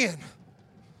get in.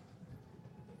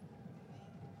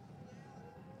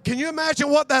 Can you imagine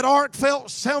what that ark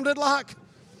sounded like?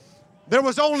 There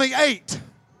was only 8.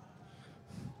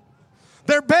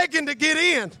 They're begging to get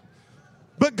in,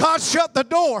 but God shut the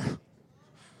door.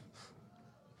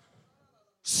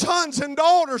 Sons and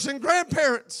daughters and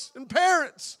grandparents and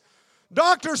parents,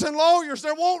 Doctors and lawyers,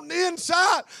 they're wanting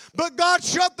inside, but God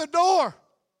shut the door.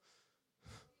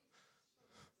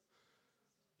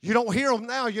 You don't hear them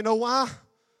now. You know why?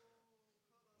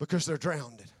 Because they're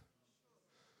drowned.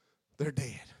 They're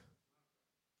dead.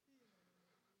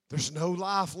 There's no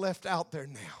life left out there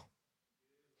now.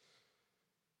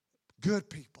 Good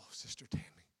people, Sister Tammy.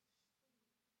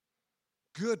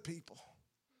 Good people.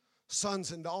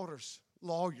 Sons and daughters,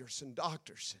 lawyers and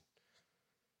doctors, and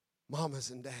mamas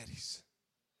and daddies,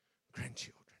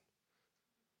 grandchildren.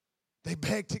 They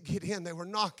begged to get in. They were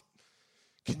knocking.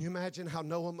 Can you imagine how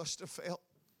Noah must have felt?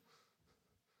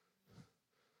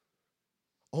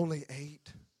 Only 8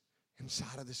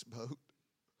 inside of this boat.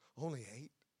 Only 8.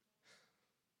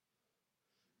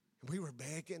 And we were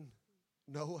begging,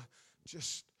 Noah,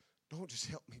 don't just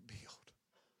help me build,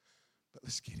 but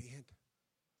let's get in.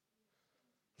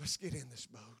 Let's get in this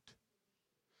boat.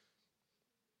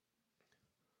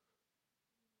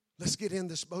 Let's get in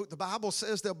this boat. The Bible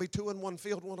says there'll be 2 in one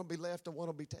field, one will be left and one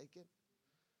will be taken.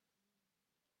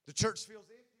 The church feels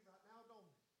empty right now, don't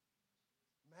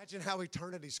it? Imagine how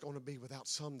eternity's going to be without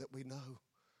some that we know.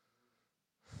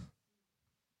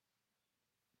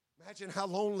 Imagine how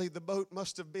lonely the boat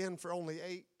must have been for only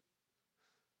 8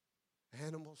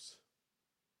 animals.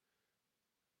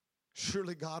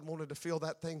 Surely God wanted to fill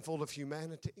that thing full of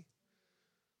humanity.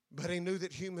 But he knew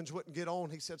that humans wouldn't get on.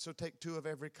 He said, so take 2 of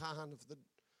every kind of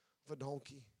a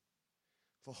donkey,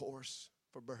 of a horse,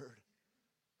 of a bird.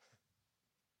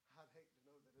 I'd hate to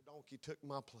know that a donkey took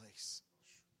my place.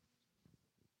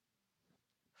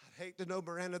 I'd hate to know,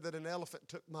 Miranda, that an elephant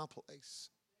took my place.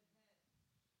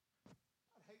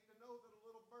 I'd hate to know that a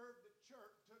little bird that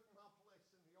chirped took my place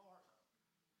in the ark.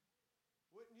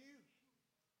 Wouldn't you?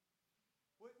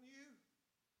 Wouldn't you?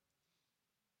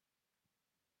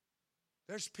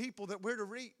 There's people that we're to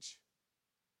reach.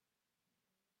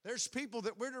 There's people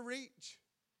that we're to reach.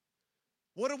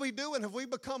 What are we doing? Have we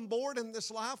become bored in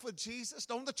this life with Jesus?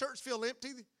 Don't the church feel empty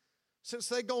since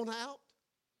they've gone out?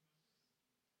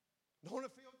 Don't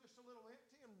it feel just a little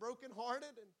empty and brokenhearted?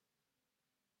 And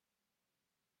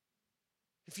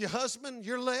if your husband,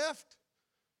 you're left,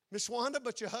 Miss Wanda,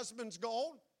 but your husband's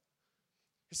gone.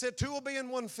 He said 2 will be in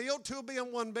one field, 2 will be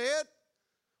in one bed.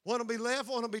 One will be left,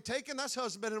 one will be taken. That's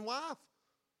husband and wife.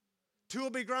 2 will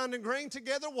be grinding grain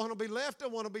together, one will be left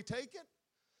and one will be taken.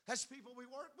 That's people we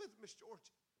work with, Miss Georgia.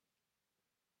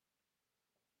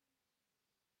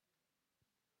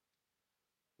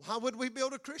 Why would we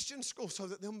build a Christian school? So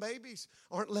that them babies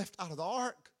aren't left out of the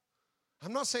ark.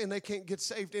 I'm not saying they can't get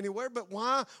saved anywhere, but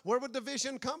why? Where would the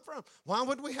vision come from? Why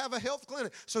would we have a health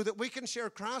clinic? So that we can share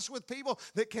Christ with people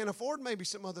that can't afford maybe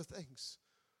some other things.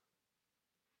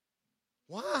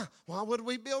 Why? Why would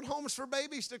we build homes for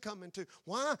babies to come into?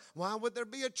 Why? Why would there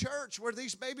be a church where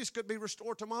these babies could be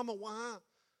restored to mama? Why?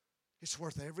 It's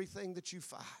worth everything that you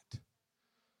fight.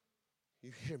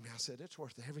 You hear me? I said it's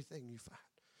worth everything you fight.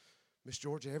 Miss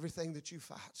Georgia, everything that you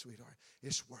fight, sweetheart,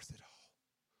 it's worth it all.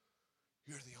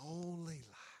 You're the only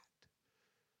light.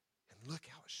 And look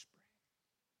how it's spread.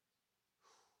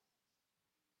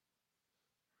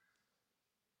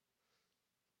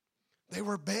 They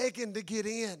were begging to get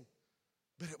in,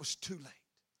 but it was too late.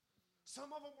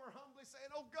 Some of them were humbly saying,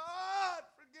 oh God,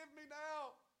 forgive me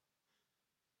now.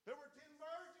 There were 10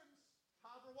 virgins,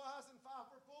 5 were wise and 5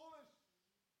 were foolish.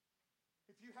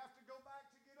 If you have to go back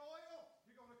to get oil,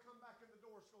 you're going to come back and the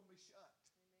door's going to be shut.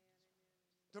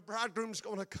 The bridegroom's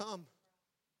going to come.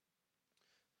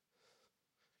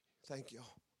 Thank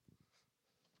y'all.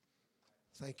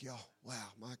 Thank y'all.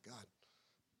 Wow, my God.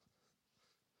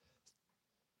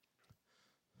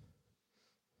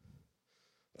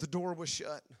 The door was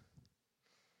shut.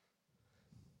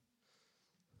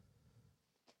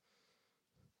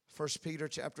 First Peter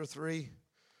chapter 3,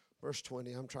 verse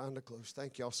 20. I'm trying to close.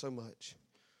 Thank y'all so much.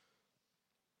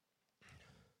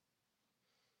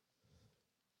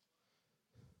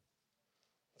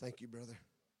 Thank you, brother.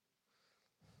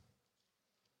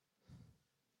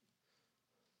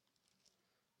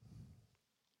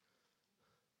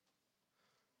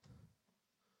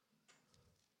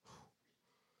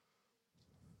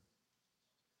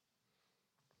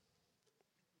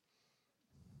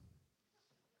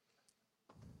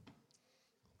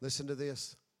 Listen to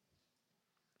this.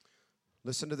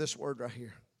 Listen to this word right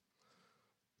here.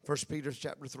 1 Peter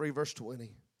chapter 3, verse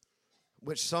 20.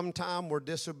 Which sometime were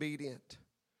disobedient,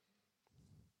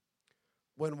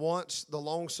 when once the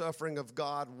long-suffering of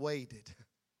God waited.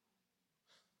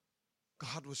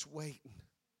 God was waiting.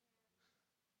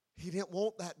 He didn't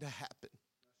want that to happen.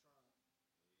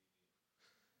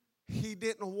 He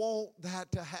didn't want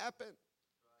that to happen.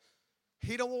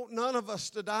 He don't want none of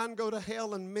us to die and go to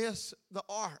hell and miss the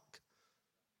ark.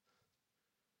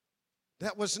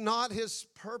 That was not his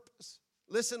purpose.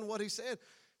 Listen what he said.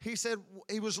 He said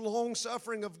he was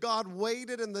long-suffering of God,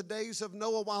 waited in the days of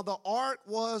Noah while the ark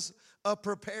was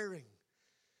a-preparing.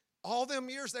 All them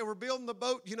years they were building the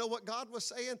boat, you know what God was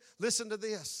saying? Listen to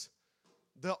this.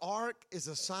 The ark is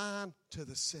a sign to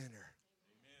the sinner.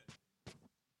 Amen.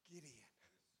 Gideon.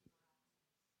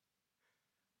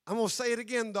 I'm going to say it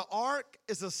again. The ark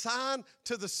is a sign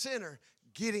to the sinner.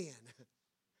 Gideon.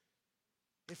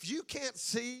 If you can't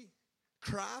see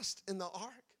Christ in the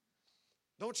ark,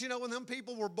 don't you know when them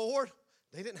people were bored,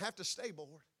 they didn't have to stay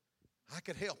bored. I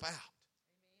could help out.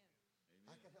 Amen.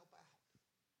 I could help out.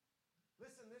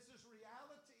 Listen, this is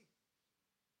reality.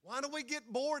 Why do we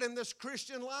get bored in this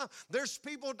Christian life? There's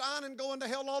people dying and going to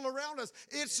hell all around us.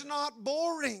 It's not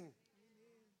boring.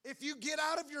 If you get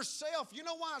out of yourself, you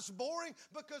know why it's boring?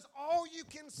 Because all you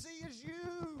can see is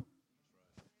you.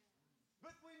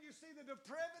 But when you see the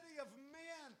depravity of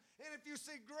men, and if you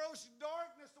see gross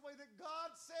darkness the way that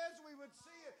God says we would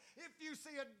see it, if you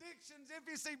see addictions, if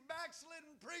you see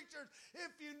backslidden preachers,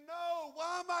 if you know,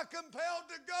 why am I compelled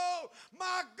to go?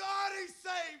 My God, He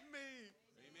saved me.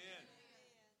 Amen.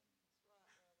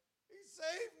 He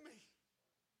saved me.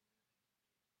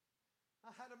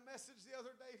 I had a message the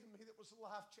other day to me that was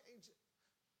life-changing.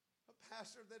 A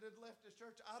pastor that had left his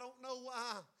church. I don't know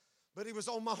why. But he was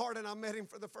on my heart, and I met him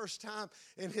for the first time.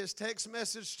 And his text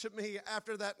message to me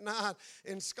after that night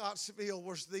in Scottsville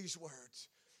was these words.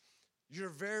 Your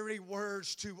very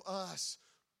words to us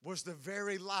was the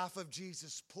very life of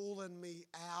Jesus pulling me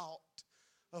out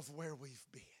of where we've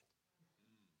been.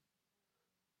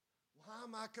 Why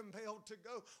am I compelled to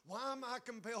go? Why am I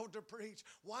compelled to preach?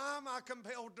 Why am I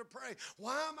compelled to pray?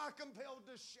 Why am I compelled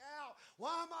to shout?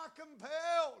 Why am I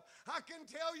compelled? I can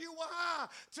tell you why.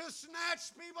 To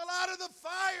snatch people out of the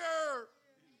fire.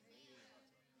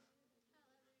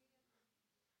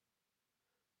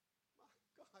 My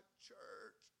God,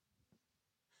 church.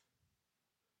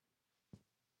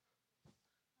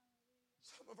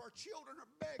 Some of our children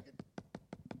are begging.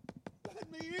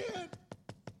 Let me in.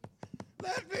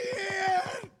 Let me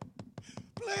in.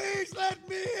 Please let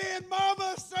me in.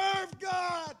 Mama, serve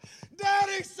God.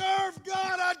 Daddy, serve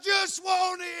God. I just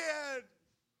want in.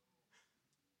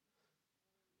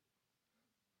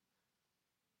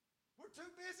 We're too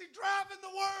busy driving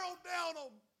the world down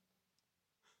them.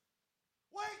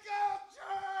 Wake up,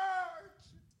 church.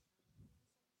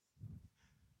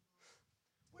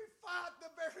 We fight the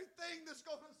very thing that's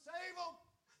going to save them.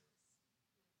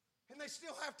 And they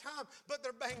still have time, but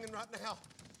they're banging right now.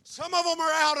 Some of them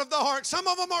are out of the ark. Some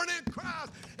of them aren't in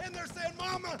Christ. And they're saying,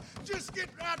 Mama, just get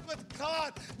right with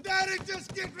God. Daddy,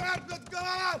 just get right with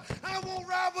God. I won't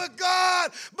ride with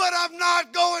God, but I'm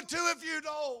not going to if you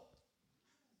don't.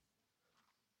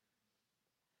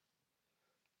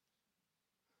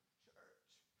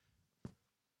 Church.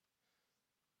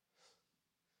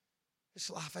 This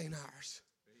life ain't ours.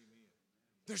 Amen.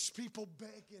 There's people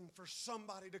begging for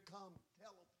somebody to come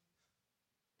tell them.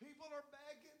 People are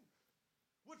begging.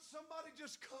 Would somebody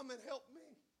just come and help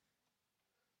me?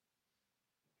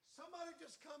 Somebody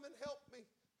just come and help me.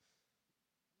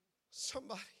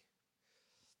 Somebody.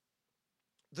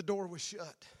 The door was shut.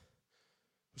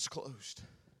 It was closed.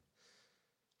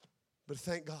 But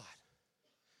thank God.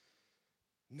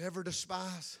 Never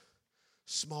despise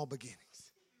small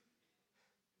beginnings.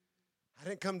 I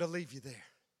didn't come to leave you there.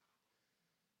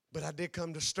 But I did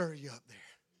come to stir you up there.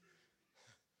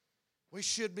 We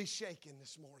should be shaken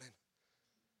this morning.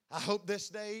 I hope this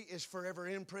day is forever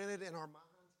imprinted in our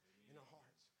minds, in our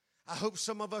hearts. I hope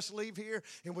some of us leave here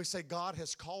and we say, God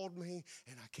has called me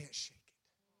and I can't shake it.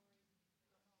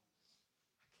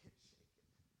 I can't shake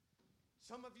it.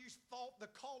 Some of you fought the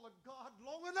call of God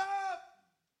long enough.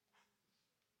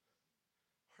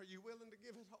 Are you willing to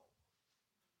give it all?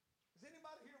 Is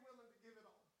anybody here willing to give it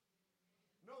all?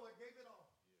 Noah gave it all.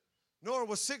 Noah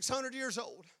was 600 years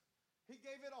old. He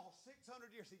gave it all.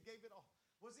 600 years, he gave it all.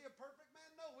 Was he a perfect man?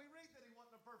 No, we read that he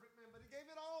wasn't a perfect man, but he gave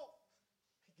it all.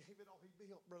 He gave it all. He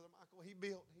built, Brother Michael. He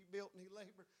built, and he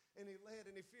labored, and he led,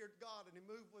 and he feared God, and he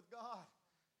moved with God.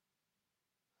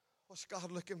 What's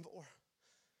God looking for?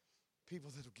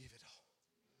 People that'll give it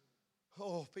all.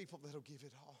 Oh, people that'll give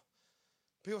it all.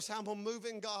 People say, I'm going to move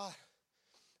in God.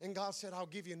 And God said,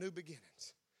 I'll give you new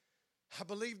beginnings. I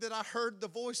believe that I heard the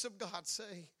voice of God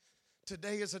say,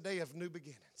 today is a day of new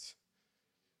beginnings.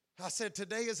 I said,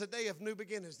 today is a day of new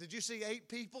beginnings. Did you see 8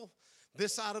 people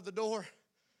this side of the door?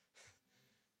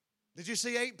 Did you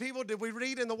see 8 people? Did we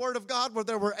read in the Word of God where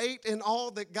there were 8 in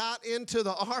all that got into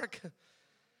the ark?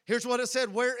 Here's what it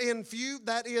said, wherein few,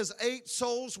 that is 8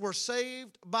 souls, were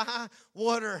saved by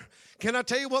water. Can I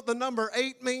tell you what the number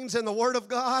 8 means in the Word of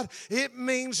God? It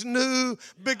means new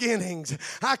beginnings.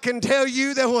 I can tell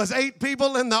you there was 8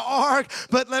 people in the ark,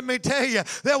 but let me tell you,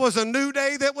 there was a new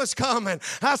day that was coming.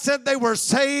 I said they were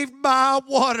saved by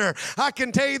water. I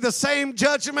can tell you the same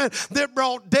judgment that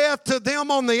brought death to them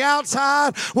on the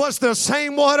outside was the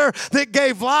same water that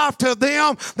gave life to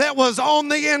them that was on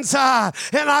the inside.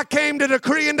 And I came to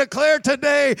decree and declare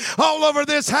today all over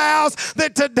this house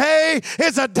that today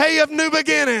is a day of new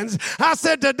beginnings. I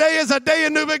said today is a day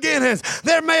of new beginnings.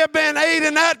 There may have been 8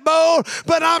 in that bowl,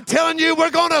 but I'm telling you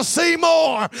we're going to see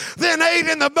more than 8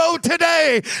 in the bowl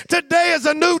today. Today is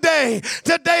a new day.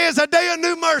 Today is a day of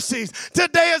new mercies.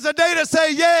 Today is a day to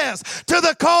say yes to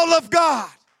the call of God.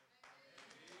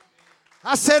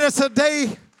 I said it's a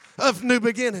day of new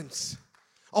beginnings.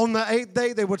 On the 8th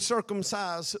day, they would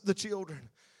circumcise the children.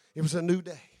 It was a new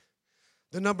day.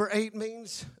 The number 8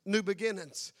 means new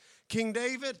beginnings. King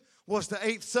David was the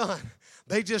 8th son.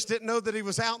 They just didn't know that he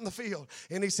was out in the field.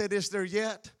 And he said, is there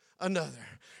yet another?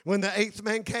 When the 8th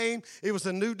man came, it was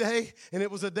a new day, and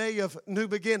it was a day of new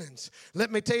beginnings.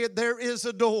 Let me tell you, there is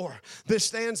a door that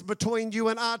stands between you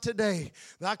and I today.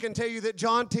 I can tell you that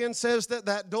John 10 says that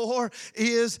that door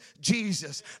is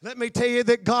Jesus. Let me tell you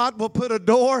that God will put a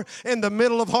door in the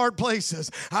middle of hard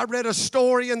places. I read a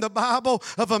story in the Bible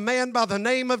of a man by the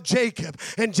name of Jacob,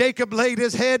 and Jacob laid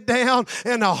his head down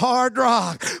in a hard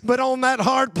rock. But on that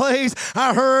hard place,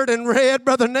 I heard and read,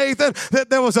 Brother Nathan, that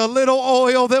there was a little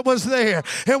oil that was there.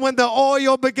 And when the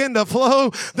oil began to flow,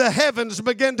 the heavens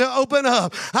began to open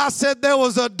up. I said there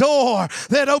was a door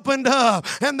that opened up,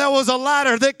 and there was a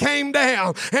ladder that came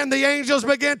down, and the angels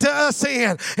began to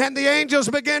ascend, and the angels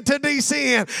began to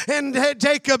descend. And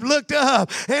Jacob looked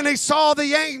up, and he saw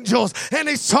the angels, and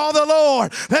he saw the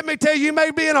Lord. Let me tell you, you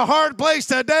may be in a hard place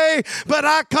today, but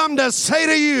I come to say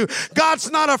to you,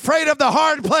 God's not afraid of the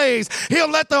hard place.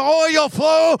 He'll let the oil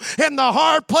flow in the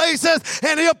hard places,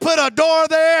 and he'll put a door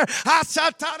there.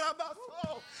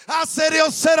 I said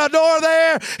he'll set a door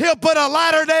there, he'll put a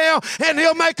ladder down, and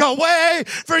he'll make a way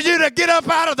for you to get up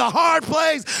out of the hard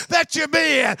place that you've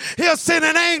been. He'll send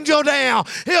an angel down.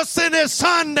 He'll send his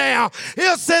son down.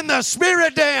 He'll send the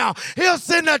Spirit down. He'll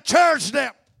send the church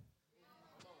down.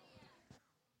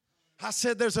 I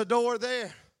said there's a door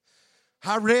there.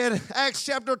 I read Acts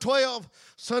chapter 12.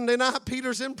 Sunday night,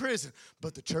 Peter's in prison,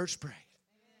 but the church prayed.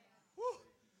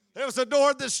 There was a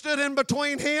door that stood in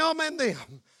between him and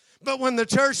them. But when the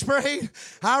church prayed,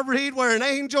 I read where an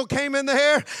angel came in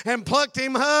there and plucked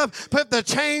him up, put the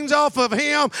chains off of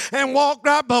him, and walked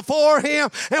right before him.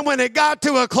 And when it got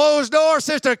to a closed door,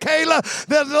 Sister Kayla,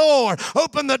 the Lord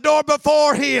opened the door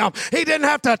before him. He didn't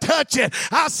have to touch it.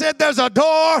 I said there's a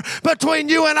door between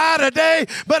you and I today,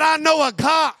 but I know a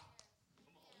God.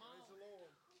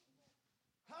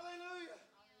 Hallelujah.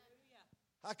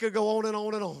 I could go on and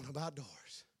on and on about doors.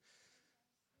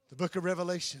 The book of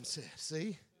Revelation says,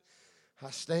 see, I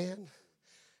stand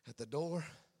at the door,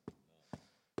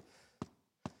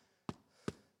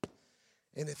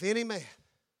 and if any man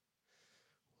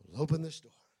will open this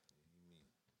door,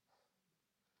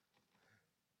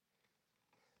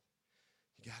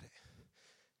 you got it,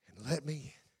 and let me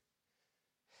in.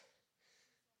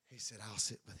 He said, I'll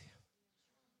sit with him,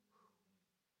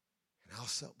 and I'll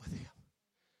sup with him.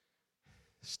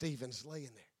 Stephen's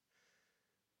laying there.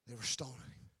 They were stoning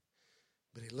him.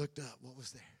 But he looked up. What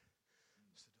was there? It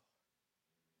was the door.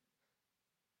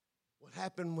 What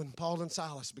happened when Paul and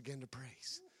Silas began to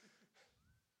praise?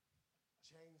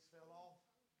 Chains fell off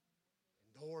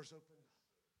and doors opened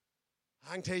up.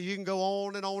 I can tell you, you can go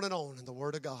on and on and on in the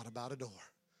Word of God about a door.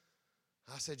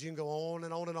 I said you can go on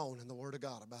and on and on in the Word of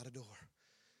God about a door.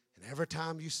 And every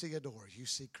time you see a door, you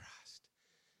see Christ.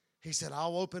 He said,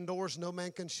 I'll open doors no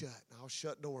man can shut. I'll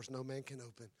shut doors no man can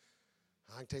open.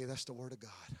 I can tell you that's the Word of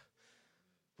God.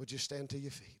 Would you stand to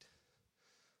your feet?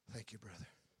 Thank you, brother.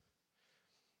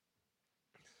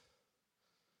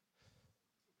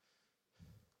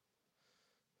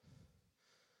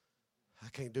 I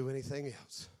can't do anything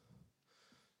else.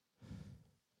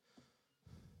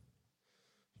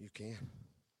 You can.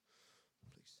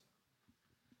 Please.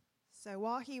 So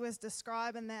while he was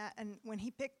describing that, and when he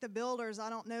picked the builders,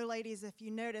 I don't know, ladies, if you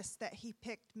noticed that he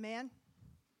picked men,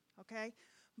 okay?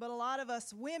 But a lot of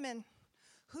us women,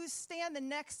 who's standing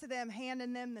next to them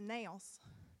handing them the nails?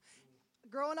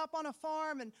 Growing up on a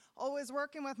farm and always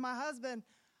working with my husband,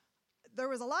 there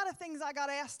was a lot of things I got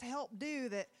asked to help do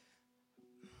that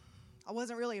I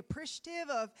wasn't really appreciative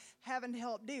of having to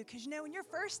help do. Because, you know, when you're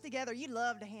first together, you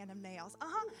love to hand him nails.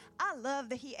 I love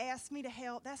that he asked me to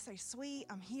help. That's so sweet.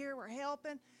 I'm here. We're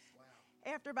helping. Wow.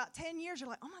 After about 10 years, you're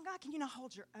like, oh my God, can you not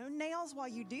hold your own nails while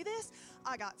you do this?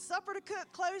 I got supper to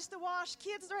cook, clothes to wash,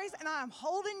 kids to raise, and I'm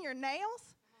holding your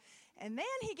nails? And then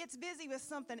he gets busy with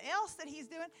something else that he's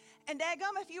doing. And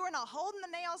daggum, if you were not holding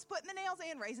the nails, putting the nails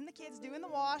in, raising the kids, doing the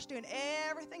wash, doing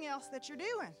everything else that you're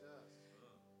doing.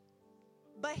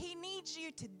 But he needs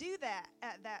you to do that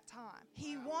at that time.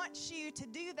 He wants you to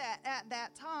do that at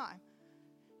that time.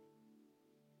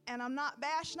 And I'm not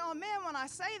bashing on men when I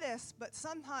say this, but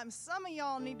sometimes some of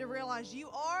y'all need to realize you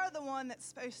are the one that's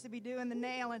supposed to be doing the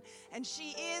nailing, and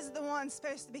she is the one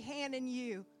supposed to be handing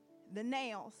you the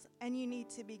nails. And you need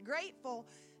to be grateful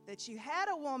that you had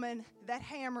a woman that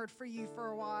hammered for you for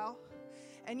a while.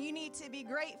 And you need to be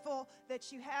grateful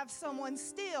that you have someone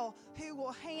still who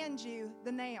will hand you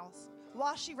the nails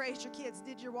while she raised your kids,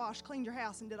 did your wash, cleaned your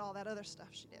house, and did all that other stuff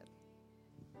she did.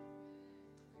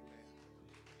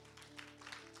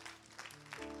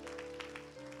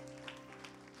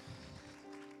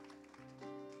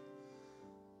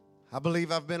 I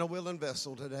believe I've been a willing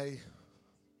vessel today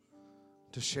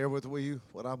to share with you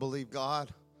what I believe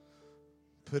God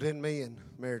put in me in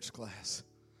marriage class.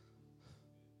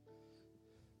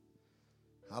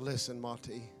 I listen,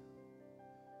 Monty.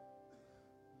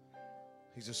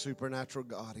 He's a supernatural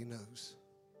God. He knows.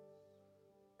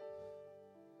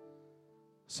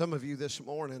 Some of you this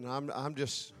morning, I'm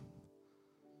just,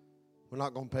 we're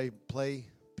not going to play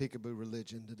peekaboo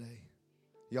religion today.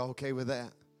 Y'all okay with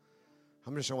that?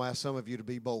 I'm just going to ask some of you to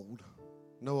be bold.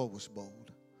 Noah was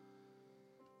bold.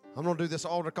 I'm going to do this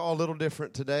altar call a little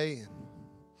different today.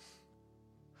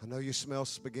 I know you smell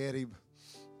spaghetti,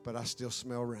 but I still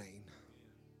smell rain.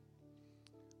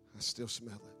 I still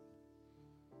smell it.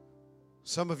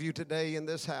 Some of you today in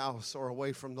this house are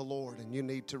away from the Lord, and you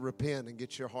need to repent and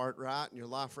get your heart right and your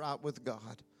life right with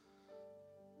God.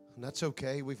 And that's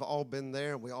okay. We've all been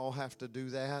there, and we all have to do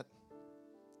that.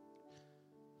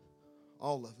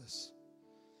 All of us.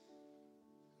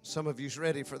 Some of you's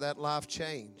ready for that life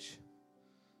change.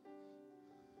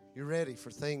 You're ready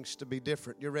for things to be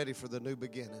different. You're ready for the new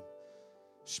beginning.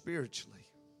 Spiritually,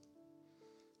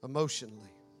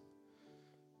 emotionally.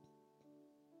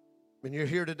 And you're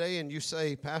here today and you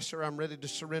say, Pastor, I'm ready to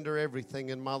surrender everything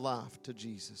in my life to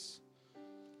Jesus.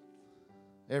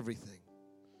 Everything.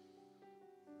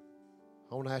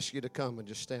 I want to ask you to come and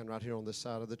just stand right here on this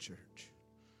side of the church.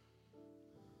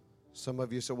 Some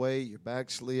of you's away, you're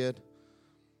backslid.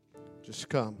 Just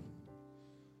come.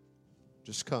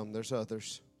 Just come. There's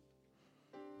others.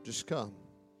 Just come.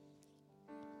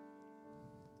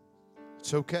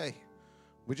 It's okay.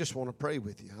 We just want to pray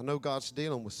with you. I know God's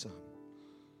dealing with some.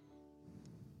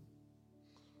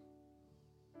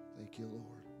 Thank you,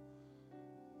 Lord.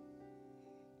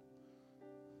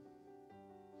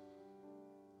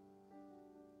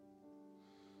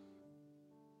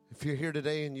 If you're here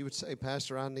today and you would say,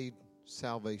 Pastor, I need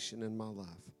salvation in my life.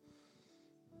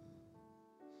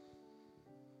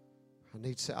 I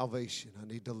need salvation. I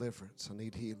need deliverance. I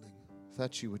need healing. If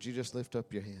that's you, would you just lift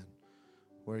up your hand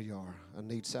where you are? I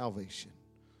need salvation.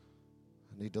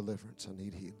 I need deliverance. I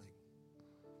need healing.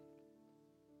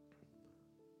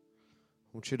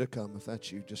 I want you to come. If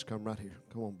that's you, just come right here.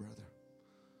 Come on, brother.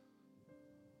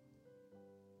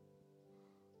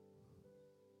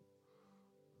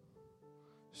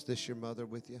 Is this your mother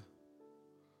with you?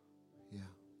 Yeah.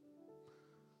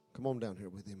 Come on down here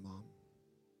with him, Mom.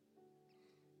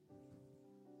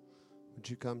 Would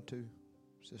you come too,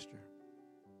 sister?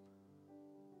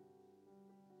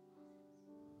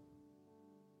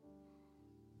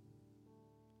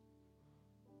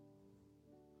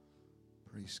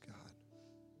 Praise God.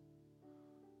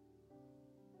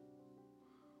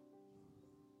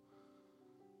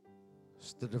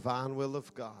 It's the divine will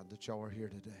of God that y'all are here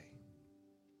today.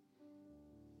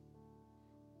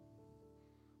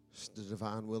 It's the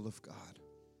divine will of God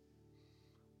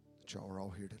that y'all are all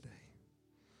here today.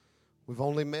 We've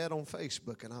only met on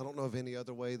Facebook, and I don't know of any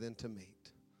other way than to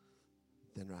meet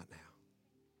than right now.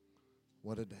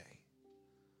 What a day.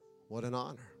 What an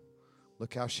honor.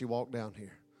 Look how she walked down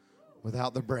here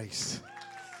without the brace.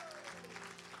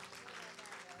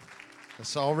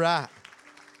 That's all right.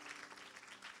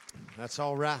 That's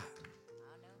all right.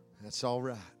 That's all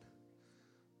right.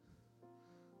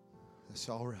 That's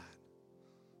all right.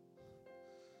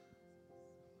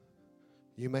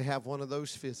 You may have one of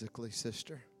those physically,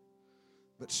 sister,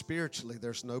 but spiritually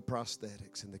there's no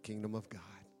prosthetics in the kingdom of God.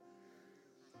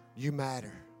 You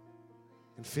matter.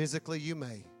 And physically you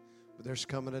may, but there's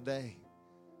coming a day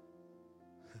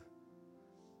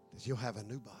that you'll have a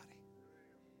new body.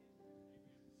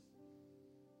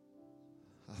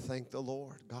 I thank the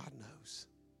Lord. God knows.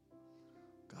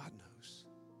 God knows.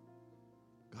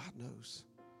 God knows.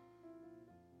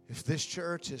 If this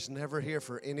church is never here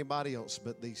for anybody else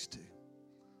but these two,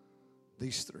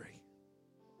 these three,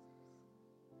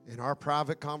 in our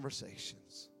private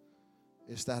conversations,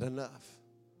 is that enough?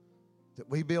 That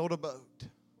we build a boat.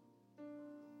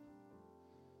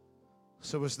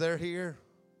 So as they're here,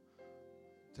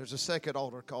 there's a second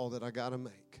altar call that I got to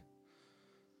make.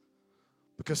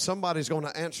 Because somebody's going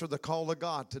to answer the call of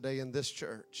God today in this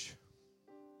church.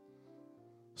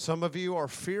 Some of you are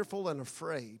fearful and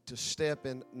afraid to step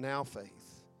in now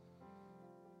faith.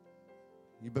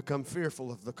 You become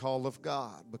fearful of the call of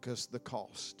God because of the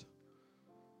cost.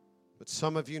 But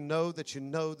some of you know that you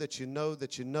know that you know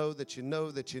that you know that you know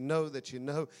that you know that you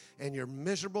know, and you're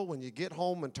miserable when you get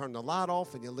home and turn the light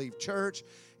off and you leave church,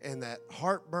 and that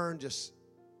heartburn just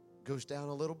goes down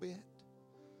a little bit.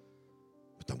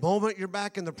 But the moment you're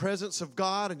back in the presence of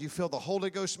God and you feel the Holy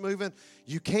Ghost moving,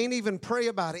 you can't even pray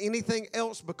about anything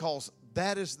else because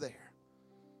that is there.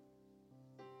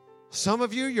 Some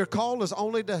of you, your call is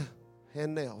only to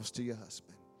hand nails to your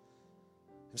husband.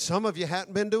 And some of you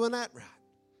hadn't been doing that right.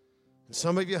 And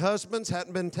some of your husbands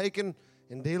hadn't been taking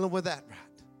and dealing with that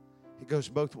right. It goes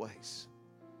both ways.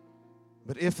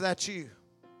 But if that's you,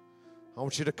 I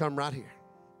want you to come right here.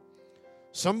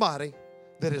 Somebody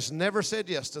that has never said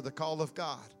yes to the call of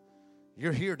God,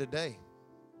 you're here today.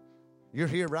 You're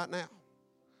here right now.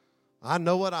 I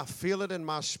know it. I feel it in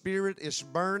my spirit. It's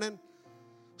burning.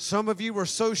 Some of you were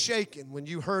so shaken when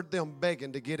you heard them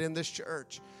begging to get in this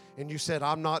church, and you said,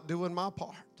 I'm not doing my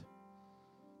part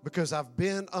because I've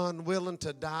been unwilling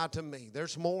to die to me.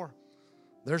 There's more.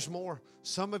 There's more.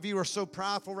 Some of you are so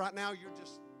prideful right now, you're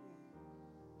just,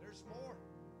 there's more.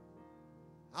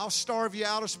 I'll starve you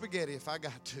out of spaghetti if I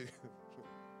got to.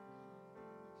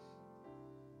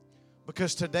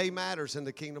 Because today matters in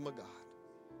the kingdom of God.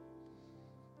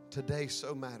 Today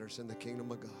so matters in the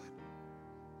kingdom of God.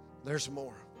 There's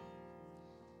more.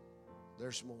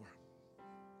 There's more.